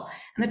model.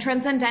 And the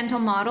transcendental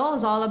model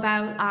is all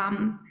about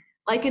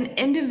like an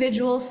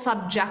individual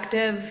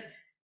subjective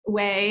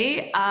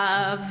way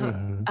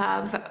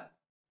of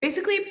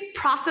basically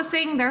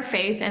processing their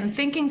faith and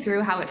thinking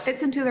through how it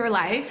fits into their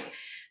life.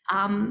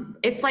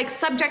 It's like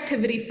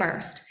subjectivity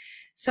first.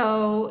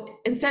 So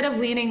instead of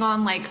leaning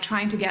on like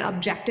trying to get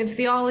objective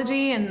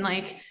theology and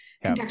like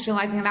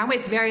contextualizing it that way,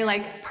 it's very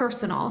like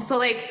personal. So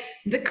like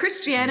the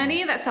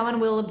Christianity that someone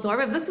will absorb,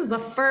 if this is the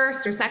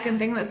first or second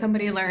thing that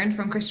somebody learned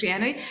from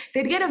Christianity,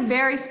 they'd get a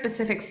very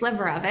specific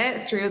sliver of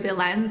it through the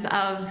lens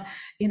of,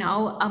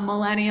 a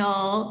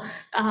millennial,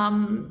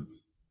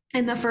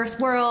 in the first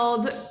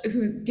world,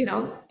 who's,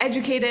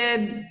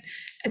 educated,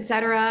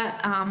 etc.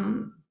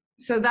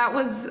 So that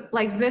was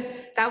like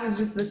that was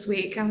just this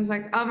week. I was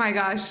like, oh my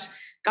gosh,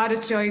 God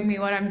is showing me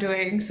what I'm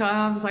doing. So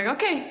I was like,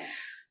 okay,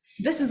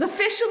 this is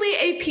officially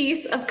a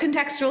piece of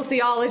contextual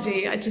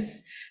theology.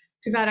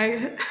 Too bad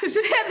I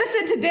should hand this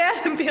into Dan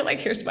and be like,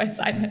 here's my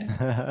assignment.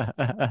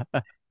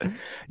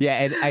 Yeah.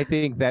 And I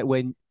think that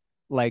when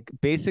like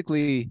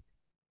basically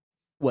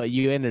what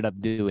you ended up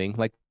doing,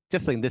 like,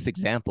 just like this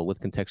example with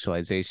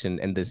contextualization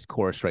and this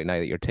course right now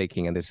that you're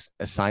taking and this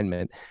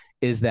assignment,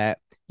 is that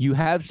you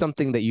have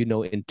something that you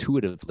know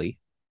intuitively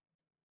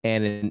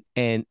and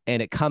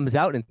it comes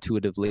out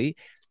intuitively,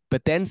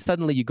 but then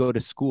suddenly you go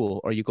to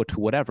school or you go to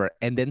whatever,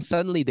 and then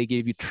suddenly they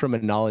give you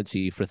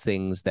terminology for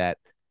things that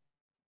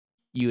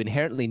you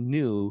inherently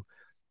knew,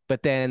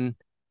 but then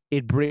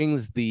it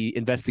brings the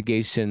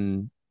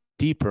investigation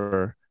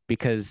deeper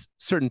because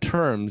certain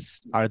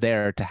terms are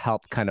there to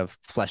help kind of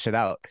flesh it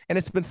out, and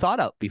it's been thought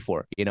out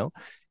before,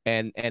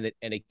 and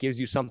it gives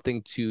you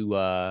something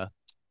to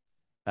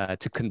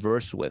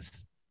converse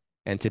with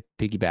and to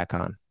piggyback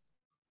on.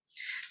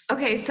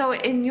 Okay, so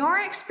in your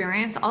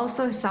experience,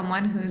 also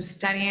someone who's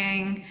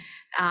studying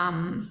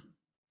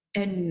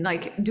and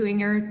like doing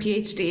your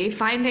PhD,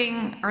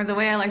 finding, or the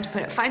way I like to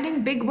put it,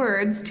 finding big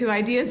words to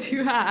ideas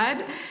you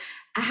had,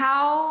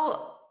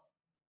 how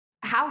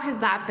has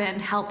that been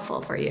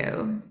helpful for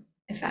you,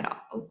 if at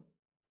all?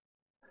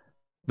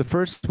 The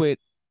first way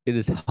it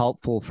is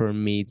helpful for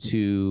me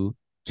to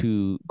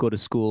go to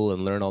school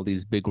and learn all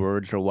these big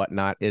words or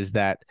whatnot is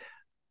that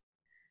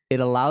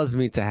it allows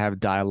me to have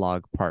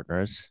dialogue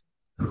partners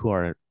who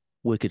are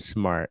wicked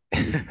smart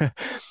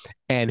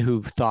and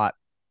who've thought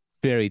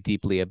very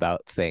deeply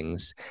about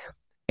things.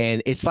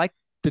 And it's like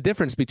the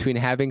difference between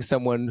having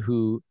someone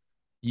who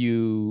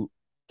you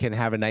can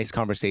have a nice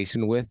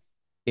conversation with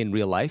in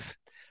real life,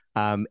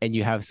 and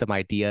you have some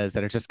ideas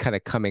that are just kind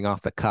of coming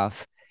off the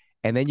cuff.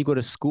 And then you go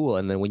to school,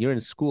 and then when you're in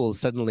school,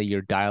 suddenly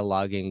you're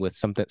dialoguing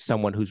with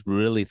someone who's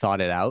really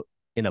thought it out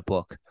in a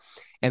book.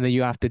 And then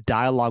you have to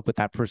dialogue with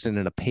that person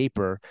in a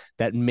paper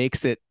that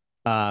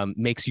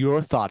makes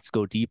your thoughts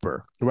go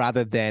deeper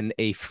rather than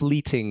a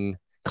fleeting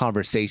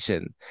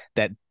conversation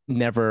that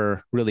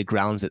never really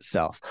grounds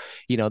itself.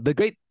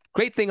 The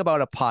great thing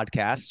about a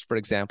podcast, for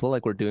example,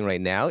 like we're doing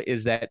right now,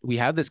 is that we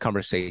have this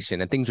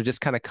conversation and things are just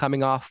kind of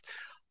coming off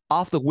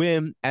the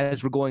whim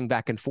as we're going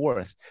back and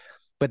forth.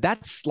 But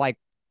that's like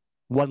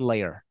one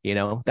layer,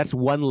 that's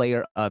one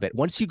layer of it.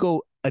 Once you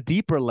go a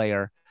deeper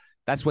layer,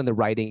 that's when the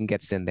writing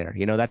gets in there.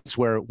 That's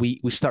where we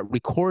start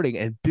recording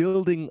and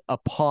building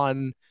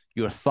upon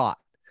your thought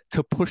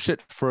to push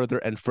it further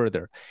and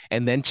further,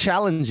 and then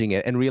challenging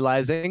it and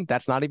realizing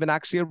that's not even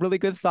actually a really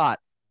good thought.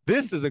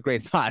 This is a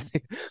great thought.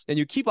 And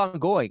you keep on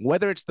going,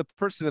 whether it's the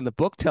person in the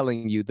book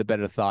telling you the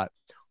better thought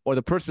or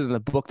the person in the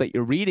book that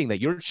you're reading that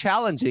you're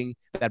challenging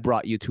that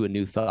brought you to a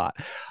new thought.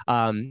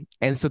 And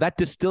so that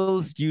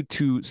distills you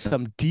to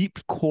some deep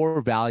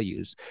core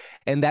values.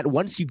 And that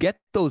once you get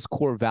those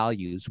core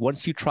values,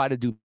 once you try to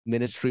do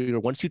ministry or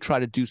once you try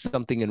to do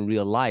something in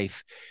real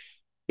life,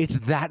 it's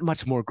that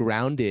much more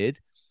grounded,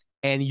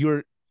 and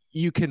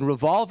you can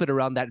revolve it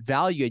around that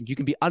value, and you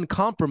can be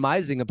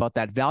uncompromising about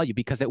that value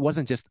because it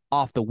wasn't just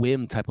off the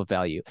whim type of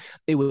value.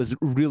 It was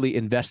really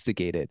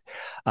investigated.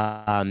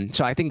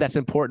 So I think that's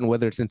important,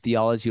 whether it's in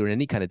theology or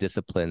any kind of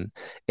discipline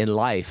in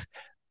life.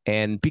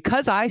 And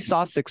because I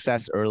saw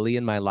success early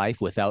in my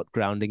life without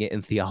grounding it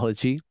in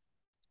theology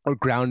or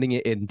grounding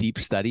it in deep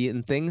study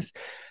and things,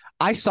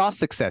 I saw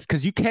success,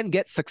 because you can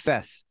get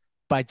success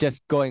by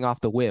just going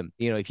off the whim.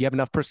 You know, if you have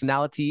enough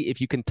personality,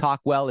 if you can talk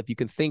well, if you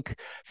can think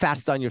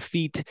fast on your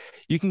feet,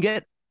 you can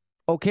get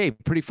okay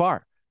pretty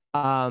far.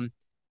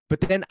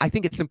 But then I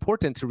think it's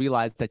important to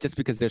realize that just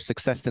because there's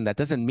success in that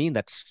doesn't mean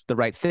that's the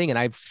right thing. And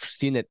I've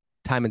seen it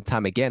time and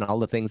time again. All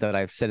the things that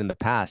I've said in the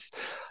past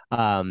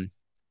don't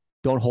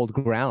hold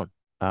ground.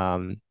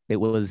 It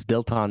was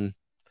built on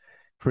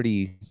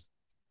pretty,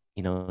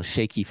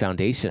 shaky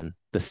foundation,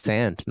 the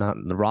sand, not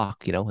the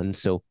rock, and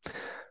so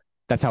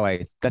that's how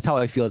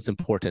I feel it's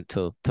important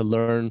to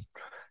learn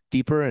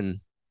deeper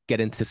and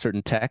get into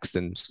certain texts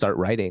and start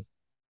writing.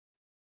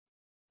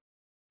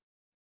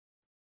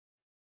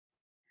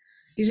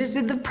 You just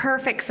did the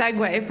perfect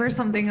segue for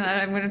something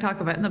that I'm going to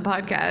talk about in the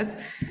podcast.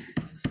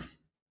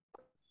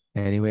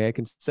 Anyway, I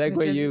can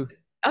segue you.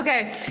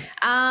 Okay.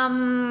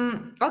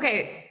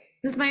 Okay.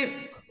 This might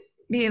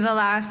be the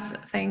last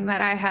thing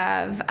that I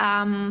have.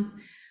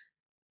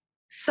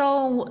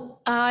 So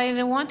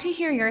I want to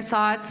hear your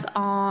thoughts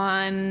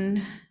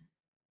on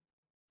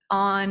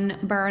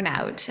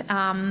burnout.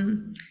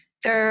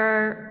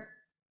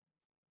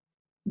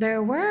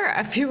 There were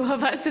a few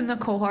of us in the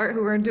cohort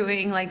who were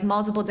doing like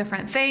multiple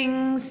different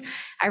things.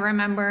 I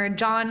remember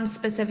John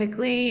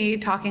specifically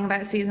talking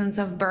about seasons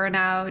of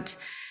burnout.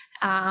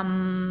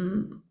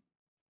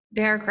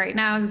 Derek right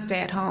now is a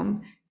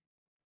stay-at-home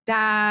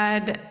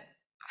dad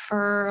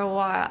for a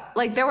while.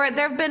 Like there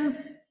have been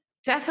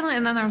definitely,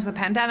 and then there was the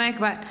pandemic,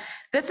 but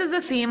this is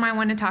a theme I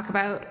want to talk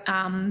about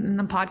in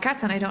the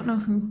podcast, and I don't know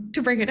who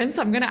to bring it in,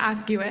 so I'm going to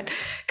ask you it.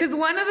 Because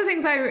one of the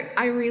things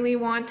I really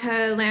want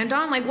to land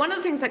on, like one of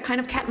the things that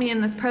kind of kept me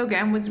in this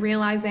program was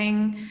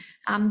realizing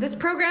this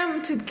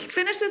program, to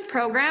finish this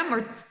program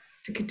or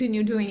to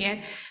continue doing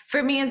it,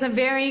 for me is a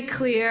very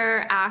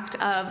clear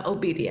act of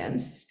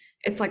obedience.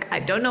 It's like, I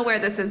don't know where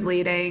this is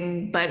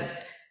leading,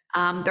 but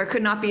there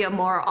could not be a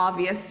more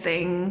obvious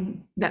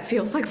thing that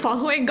feels like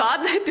following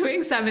God than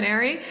doing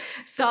seminary.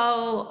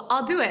 So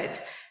I'll do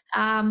it.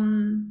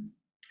 And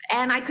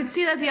I could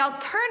see that the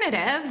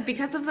alternative,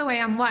 because of the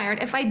way I'm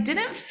wired, if I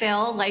didn't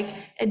fill like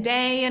a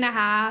day and a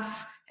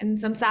half and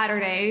some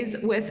Saturdays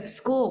with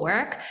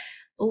schoolwork,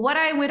 what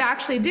I would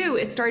actually do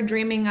is start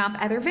dreaming up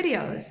other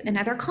videos and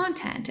other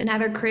content and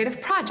other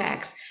creative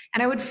projects.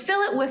 And I would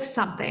fill it with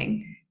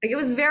something. Like it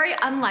was very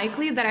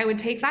unlikely that I would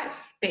take that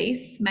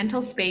space,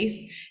 mental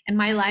space in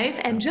my life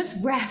and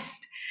just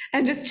rest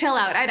and just chill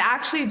out. I'd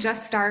actually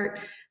just start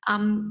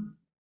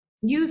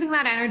using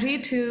that energy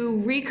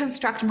to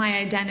reconstruct my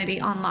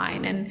identity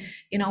online. And,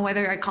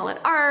 whether I call it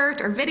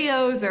art or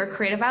videos or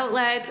creative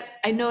outlet,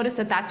 I noticed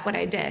that that's what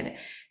I did.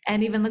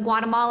 And even the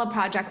Guatemala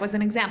project was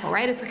an example,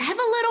 right? It's like, I have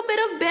a little bit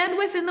of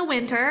bandwidth in the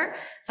winter,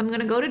 so I'm going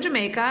to go to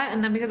Jamaica.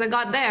 And then because I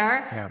got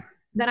there,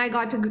 then I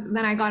got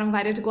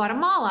invited to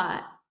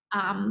Guatemala.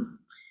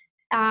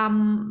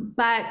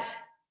 But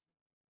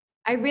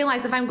I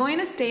realized if I'm going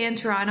to stay in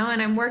Toronto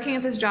and I'm working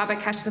at this job at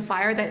Catch the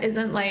Fire that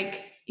isn't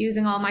like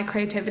using all my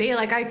creativity,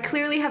 like I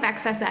clearly have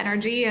excess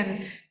energy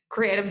and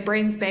creative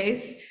brain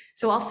space.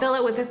 So I'll fill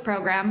it with this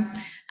program.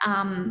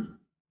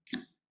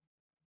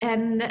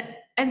 And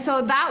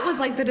so that was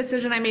like the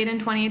decision I made in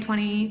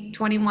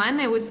 2021.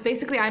 It was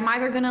basically, I'm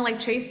either going to like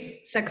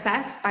chase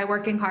success by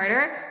working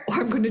harder, or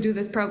I'm going to do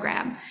this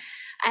program.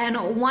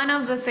 And one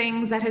of the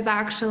things that has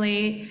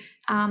actually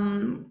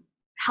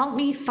helped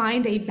me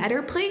find a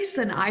better place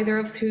than either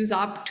of two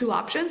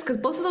options, because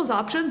both of those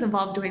options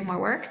involve doing more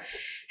work,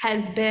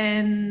 has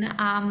been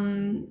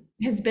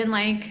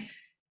like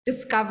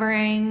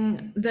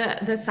discovering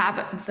the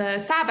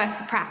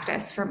Sabbath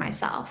practice for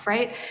myself,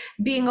 right?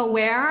 Being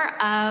aware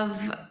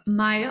of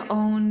my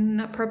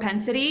own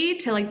propensity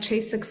to like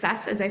chase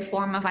success as a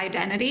form of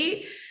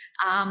identity,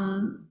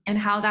 and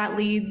how that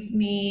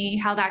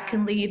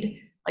can lead,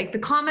 like the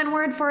common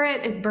word for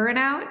it is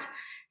burnout.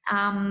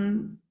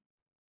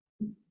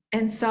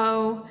 And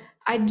so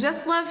I'd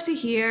just love to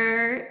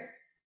hear,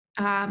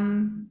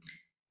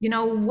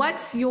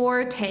 what's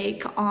your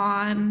take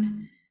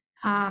on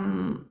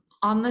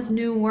this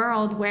new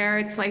world where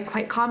it's like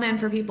quite common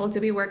for people to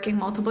be working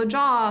multiple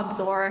jobs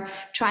or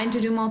trying to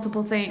do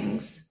multiple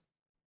things?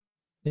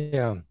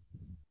 Yeah.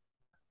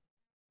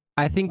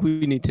 I think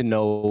we need to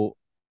know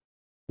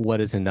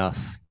what is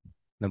enough,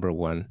 number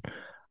one.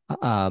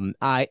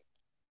 I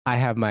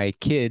have my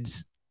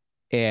kids,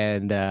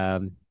 and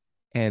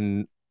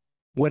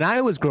when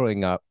I was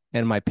growing up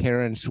and my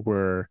parents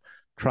were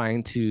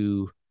trying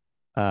to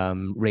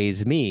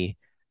raise me,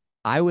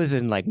 I was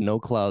in like no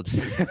clubs.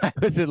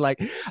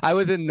 I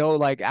was in no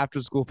like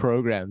after school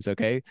programs.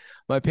 Okay.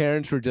 My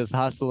parents were just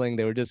hustling.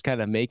 They were just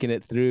kind of making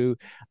it through.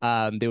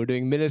 They were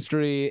doing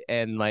ministry,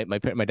 and my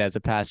dad's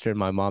a pastor and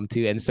my mom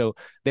too. And so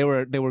they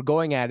were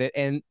going at it.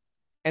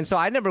 And so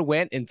I never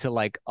went into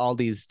like all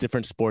these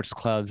different sports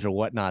clubs or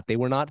whatnot. They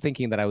were not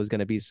thinking that I was going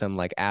to be some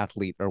like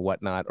athlete or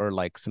whatnot, or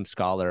like some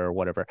scholar or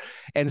whatever.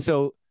 And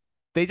so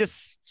they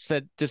just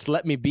said, just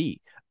let me be.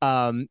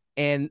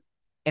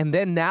 And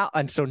then now,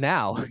 and so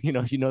now,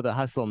 the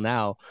hustle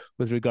now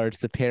with regards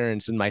to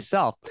parents and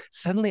myself,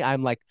 suddenly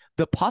I'm like,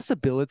 the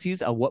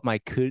possibilities of what my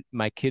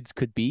kids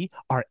could be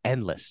are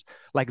endless.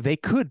 Like they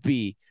could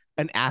be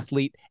an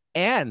athlete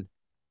and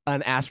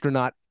an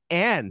astronaut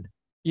and,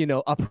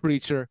 a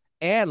preacher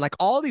and like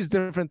all these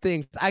different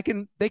things.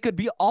 They could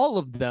be all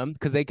of them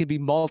because they could be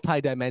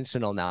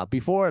multidimensional now.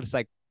 Before it's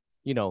like,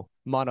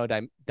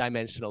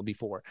 monodimensional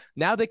before.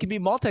 Now they can be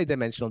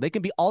multidimensional. They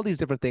can be all these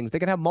different things. They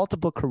can have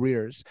multiple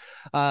careers.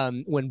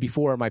 When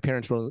before my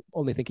parents were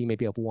only thinking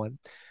maybe of one.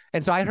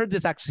 And so I heard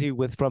this actually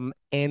from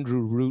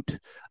Andrew Root,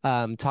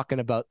 talking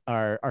about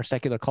our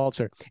secular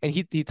culture. And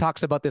he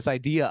talks about this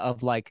idea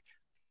of like,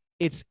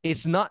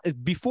 it's not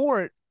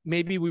before.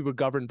 Maybe we were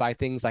governed by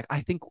things like,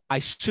 I think I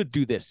should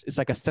do this. It's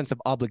like a sense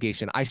of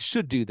obligation. I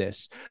should do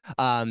this,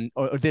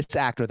 or this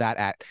act or that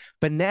act.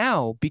 But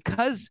now,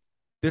 because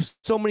there's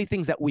so many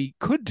things that we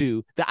could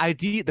do,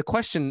 the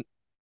question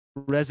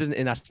resident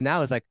in us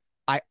now is like,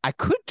 I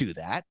could do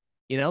that,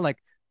 like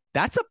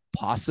that's a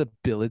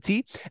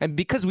possibility. And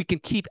because we can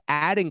keep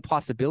adding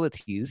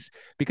possibilities,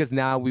 because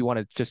now we want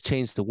to just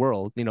change the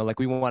world, like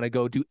we want to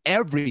go do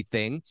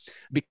everything,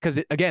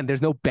 because again,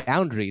 there's no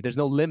boundary, there's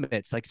no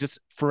limits, like just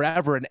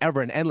forever and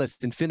ever and endless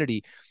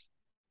infinity.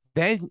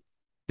 Then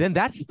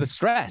that's the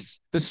stress.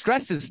 The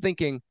stress is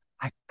thinking,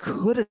 I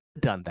could have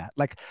done that.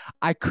 Like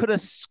I could have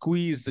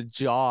squeezed a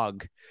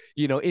jog,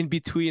 in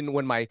between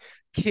when my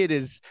kid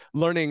is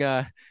learning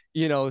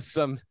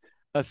some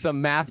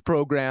math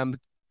program,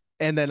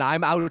 and then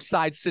I'm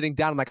outside sitting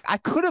down. I'm like, I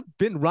could have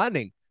been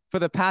running for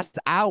the past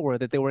hour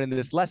that they were in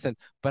this lesson,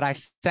 but I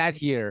sat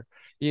here,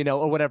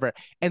 or whatever.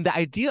 And the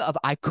idea of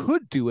I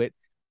could do it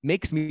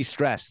makes me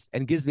stressed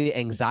and gives me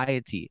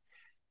anxiety.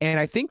 And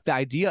I think the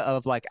idea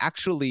of like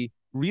actually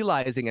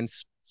realizing and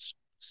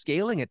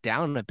scaling it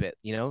down a bit,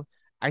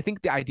 I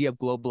think the idea of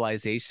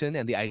globalization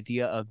and the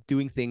idea of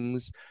doing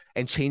things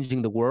and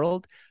changing the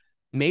world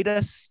made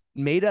us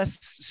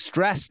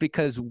stress,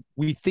 because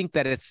we think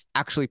that it's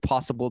actually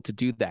possible to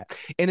do that.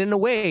 And in a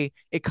way,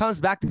 it comes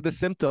back to the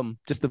symptom,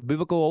 just the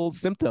biblical old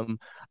symptom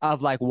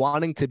of like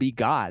wanting to be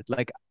God.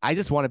 Like, I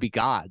just want to be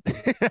God.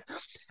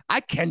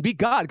 I can be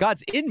God.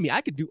 God's in me.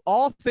 I can do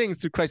all things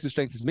through Christ who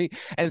strengthens me.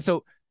 And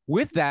so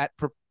with that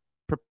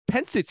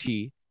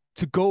propensity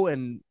to go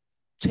and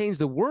change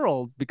the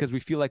world because we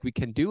feel like we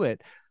can do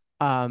it,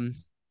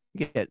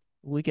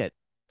 we get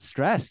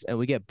stressed and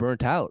we get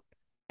burnt out.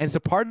 And so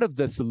part of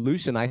the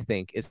solution, I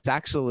think, is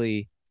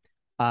actually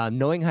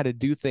knowing how to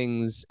do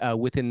things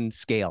within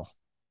scales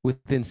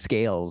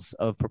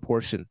of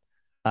proportion,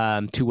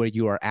 to where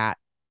you are at.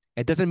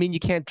 It doesn't mean you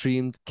can't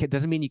dream. It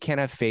doesn't mean you can't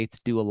have faith,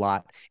 do a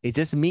lot. It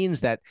just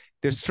means that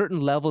there's certain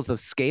levels of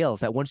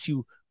scales that once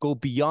you go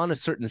beyond a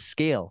certain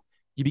scale,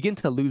 you begin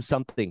to lose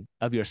something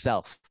of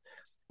yourself.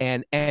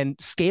 And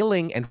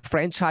scaling and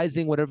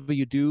franchising whatever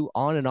you do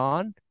on and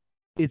on,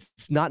 it's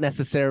not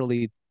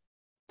necessarily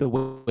the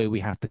way we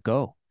have to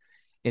go.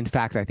 In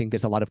fact, I think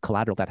there's a lot of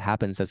collateral that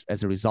happens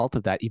as a result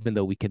of that, even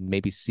though we can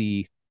maybe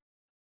see,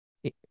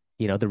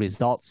 the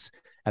results.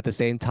 At the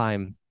same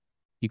time,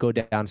 you go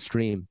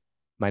downstream,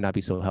 might not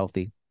be so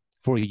healthy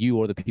for you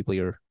or the people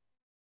you're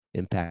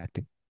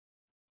impacting.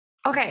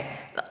 Okay.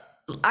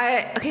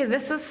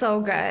 This is so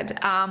good.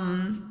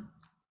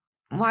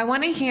 Well, I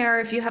want to hear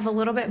if you have a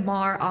little bit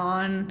more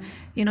on,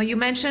 you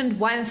mentioned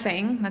one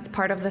thing that's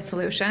part of the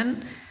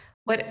solution.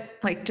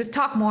 Just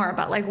talk more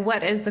about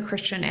what is the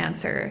Christian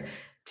answer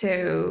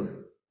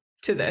to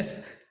this?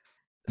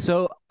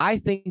 So I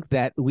think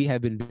that we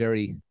have been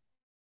very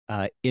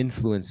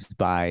influenced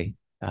by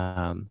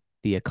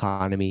the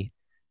economy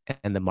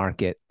and the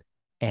market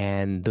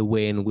and the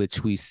way in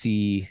which we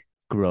see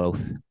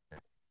growth.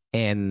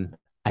 And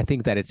I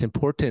think that it's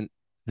important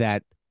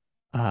that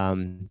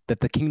that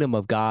the kingdom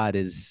of God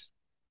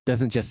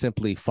doesn't just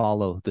simply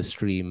follow the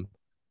stream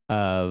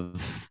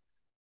of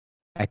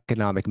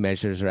economic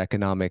measures or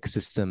economic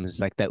systems,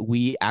 like that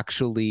we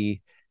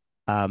actually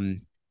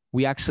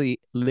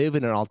live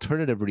in an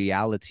alternative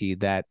reality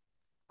that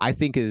I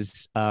think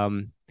is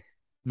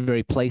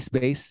very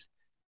place-based,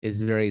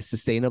 is very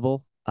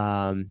sustainable,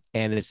 and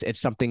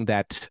it's something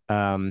that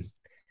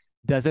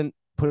doesn't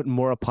put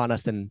more upon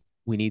us than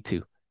we need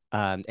to.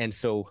 And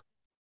so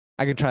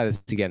I can try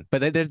this again,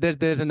 but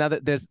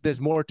there's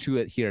more to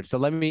it here.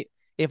 So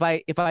if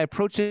I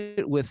approach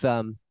it with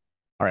all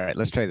right,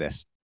 let's try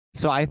this.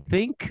 So I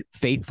think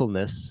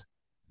faithfulness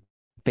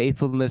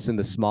in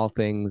the small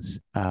things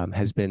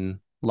has been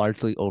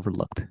largely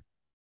overlooked.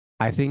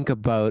 I think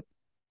about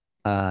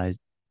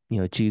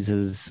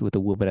Jesus with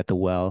the woman at the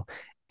well,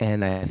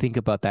 And I think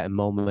about that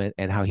moment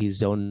and how he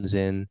zones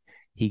in,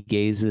 he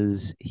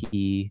gazes,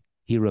 he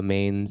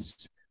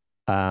remains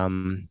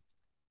um,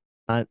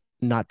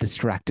 not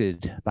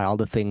distracted by all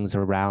the things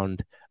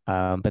around,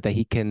 but that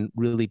he can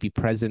really be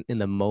present in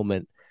the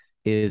moment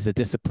is a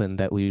discipline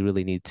that we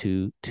really need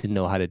to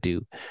know how to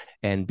do,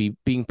 and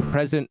being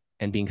present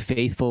and being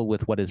faithful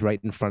with what is right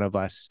in front of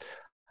us,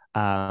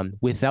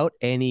 without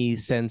any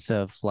sense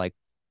of like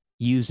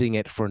using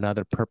it for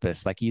another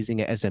purpose, like using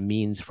it as a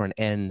means for an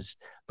ends,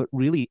 but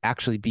really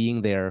actually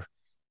being there.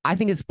 I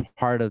think is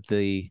part of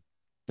the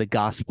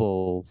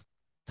gospel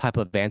type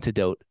of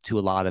antidote to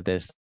a lot of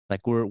this.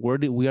 Like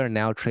we are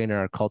now training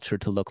our culture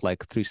to look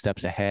like 3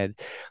 steps ahead,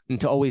 and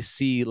to always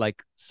see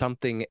like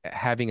something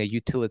having a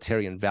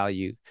utilitarian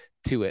value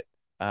to it,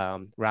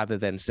 rather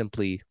than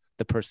simply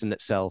the person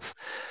itself.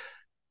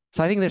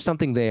 So I think there's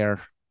something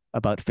there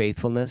about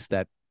faithfulness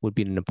that would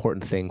be an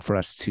important thing for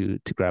us to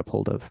grab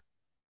hold of.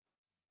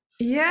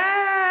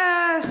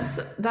 Yes,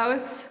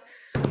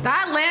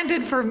 that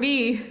landed for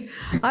me.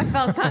 I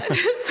felt that.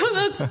 So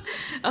that's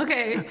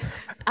okay.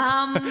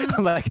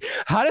 Like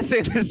how to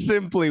say this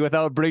simply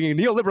without bringing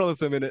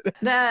neoliberalism in it.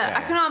 The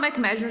economic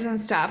measures and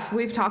stuff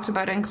we've talked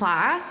about in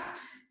class.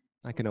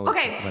 I can always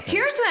Okay,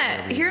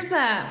 here's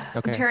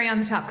a cherry on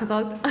the top, because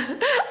I'll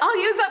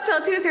I'll use up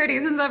till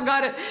 2:30 since I've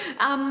got it.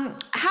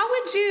 How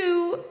would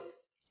you?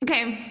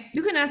 Okay,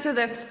 you can answer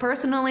this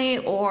personally,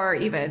 or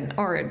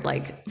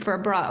like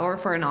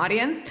for an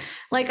audience.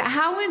 Like,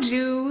 how would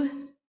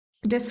you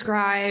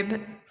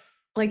describe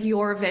like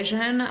your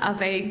vision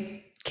of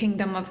a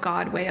kingdom of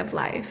God way of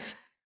life?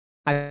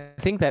 I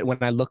think that when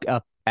I look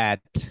up at,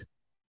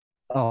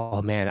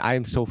 oh man,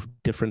 I'm so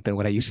different than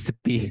what I used to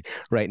be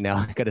right now,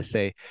 I gotta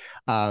say.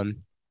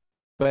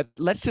 But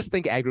let's just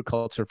think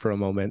agriculture for a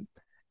moment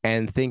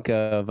and think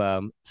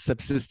of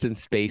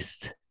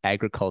subsistence-based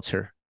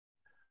agriculture.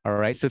 All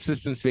right.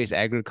 Subsistence-based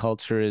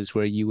agriculture is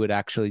where you would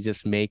actually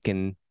just make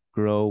and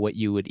grow what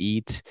you would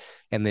eat,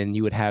 and then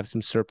you would have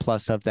some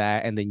surplus of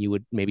that, and then you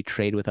would maybe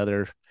trade with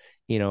other,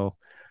 you know,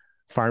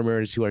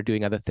 farmers who are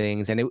doing other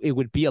things. And it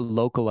would be a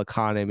local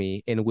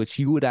economy in which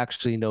you would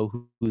actually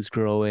know who's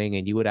growing,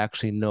 and you would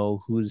actually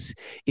know who's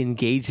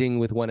engaging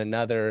with one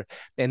another.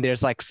 And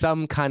there's like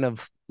some kind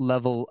of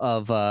level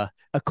of a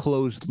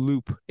closed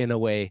loop in a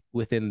way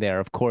within there,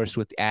 of course,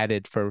 with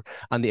added for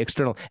on the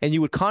external. And you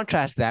would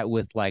contrast that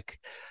with like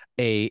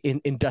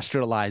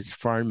industrialized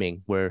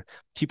farming, where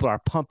people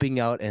are pumping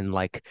out and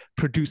like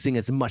producing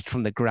as much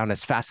from the ground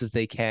as fast as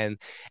they can,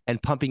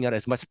 and pumping out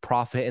as much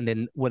profit, and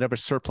then whatever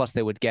surplus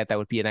they would get, that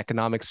would be an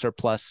economic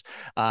surplus,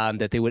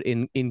 that they would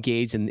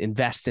engage and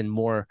invest in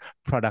more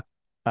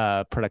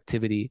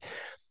productivity.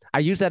 I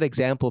use that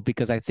example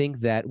because I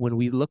think that when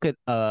we look at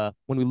a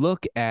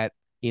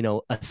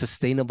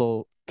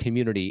sustainable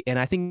community, and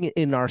I think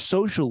in our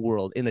social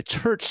world, in our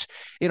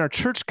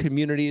church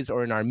communities,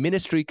 or in our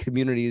ministry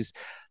communities,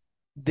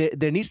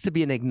 there needs to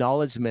be an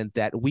acknowledgement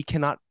that we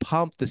cannot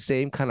pump the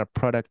same kind of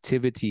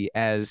productivity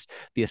as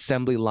the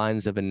assembly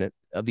lines of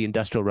the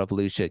Industrial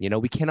Revolution.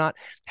 We cannot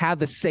have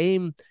the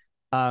same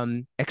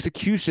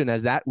execution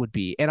as that would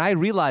be. And I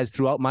realized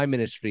throughout my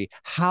ministry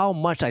how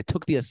much I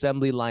took the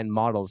assembly line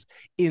models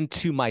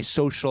into my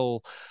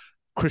social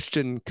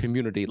Christian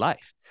community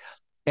life.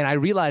 And I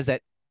realized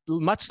that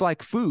much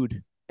like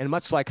food, and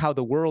much like how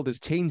the world is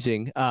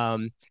changing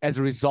as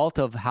a result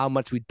of how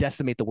much we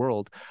decimate the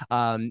world,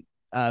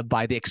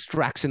 by the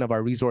extraction of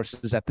our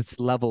resources at this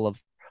level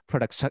of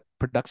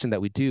production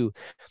that we do,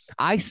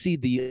 I see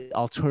the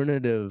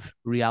alternative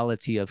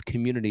reality of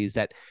communities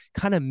that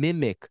kind of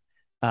mimic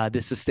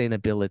this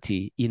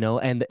sustainability,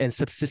 and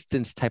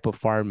subsistence type of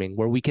farming,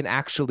 where we can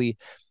actually,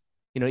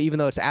 even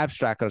though it's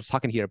abstract, I was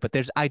talking here, but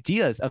there's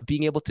ideas of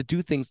being able to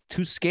do things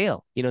to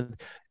scale,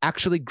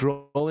 actually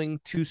growing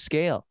to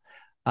scale.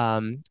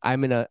 I'm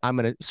in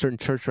a certain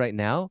church right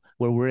now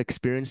where we're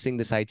experiencing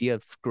this idea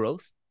of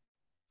growth,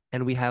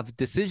 and we have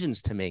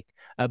decisions to make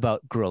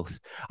about growth.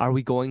 Are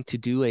we going to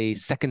do a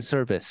second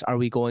service? Are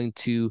we going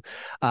to,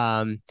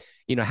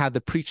 have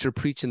the preacher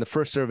preach in the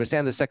first service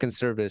and the second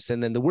service,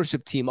 and then the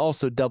worship team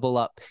also double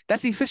up?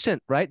 That's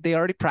efficient, right? They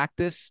already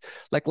practice.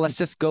 Like, let's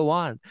just go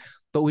on.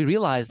 But we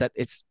realize that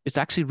it's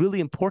actually really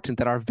important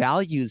that our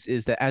values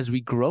is that as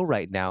we grow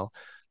right now,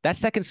 that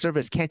second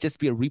service can't just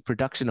be a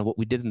reproduction of what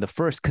we did in the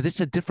first, because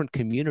it's a different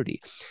community.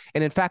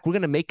 And in fact, we're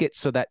going to make it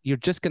so that you're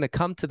just going to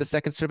come to the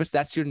second service.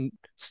 That's your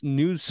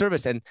new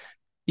service, and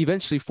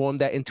eventually form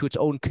that into its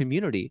own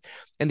community.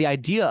 And the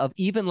idea of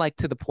even like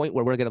to the point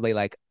where we're going to be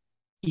like,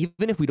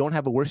 even if we don't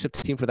have a worship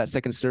team for that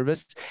second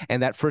service,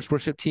 and that first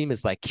worship team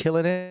is like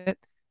killing it,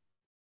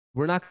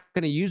 we're not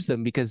going to use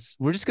them, because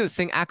we're just going to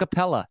sing a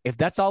cappella. If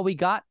that's all we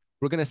got,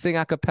 we're going to sing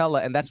a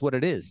cappella, and that's what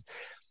it is.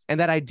 And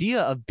that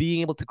idea of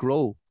being able to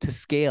grow to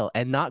scale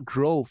and not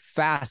grow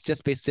fast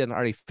just based on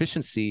our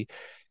efficiency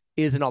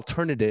is an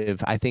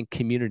alternative, I think,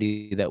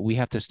 community that we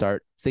have to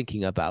start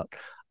thinking about.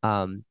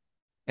 And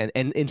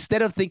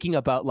instead of thinking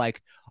about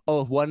like,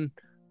 oh, one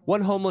one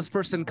homeless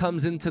person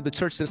comes into the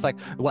church and it's like,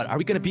 what, are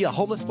we going to be a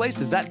homeless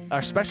place? Is that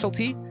our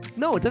specialty?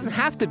 No, it doesn't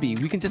have to be.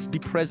 We can just be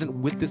present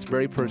with this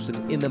very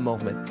person in the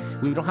moment.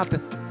 We don't have to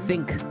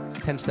think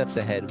 10 steps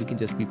ahead. We can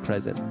just be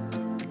present.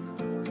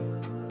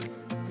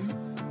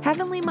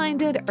 Heavenly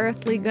Minded,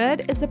 Earthly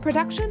Good is a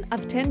production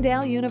of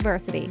Tyndale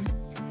University.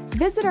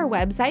 Visit our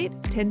website,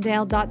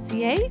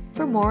 tyndale.ca,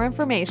 for more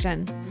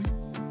information.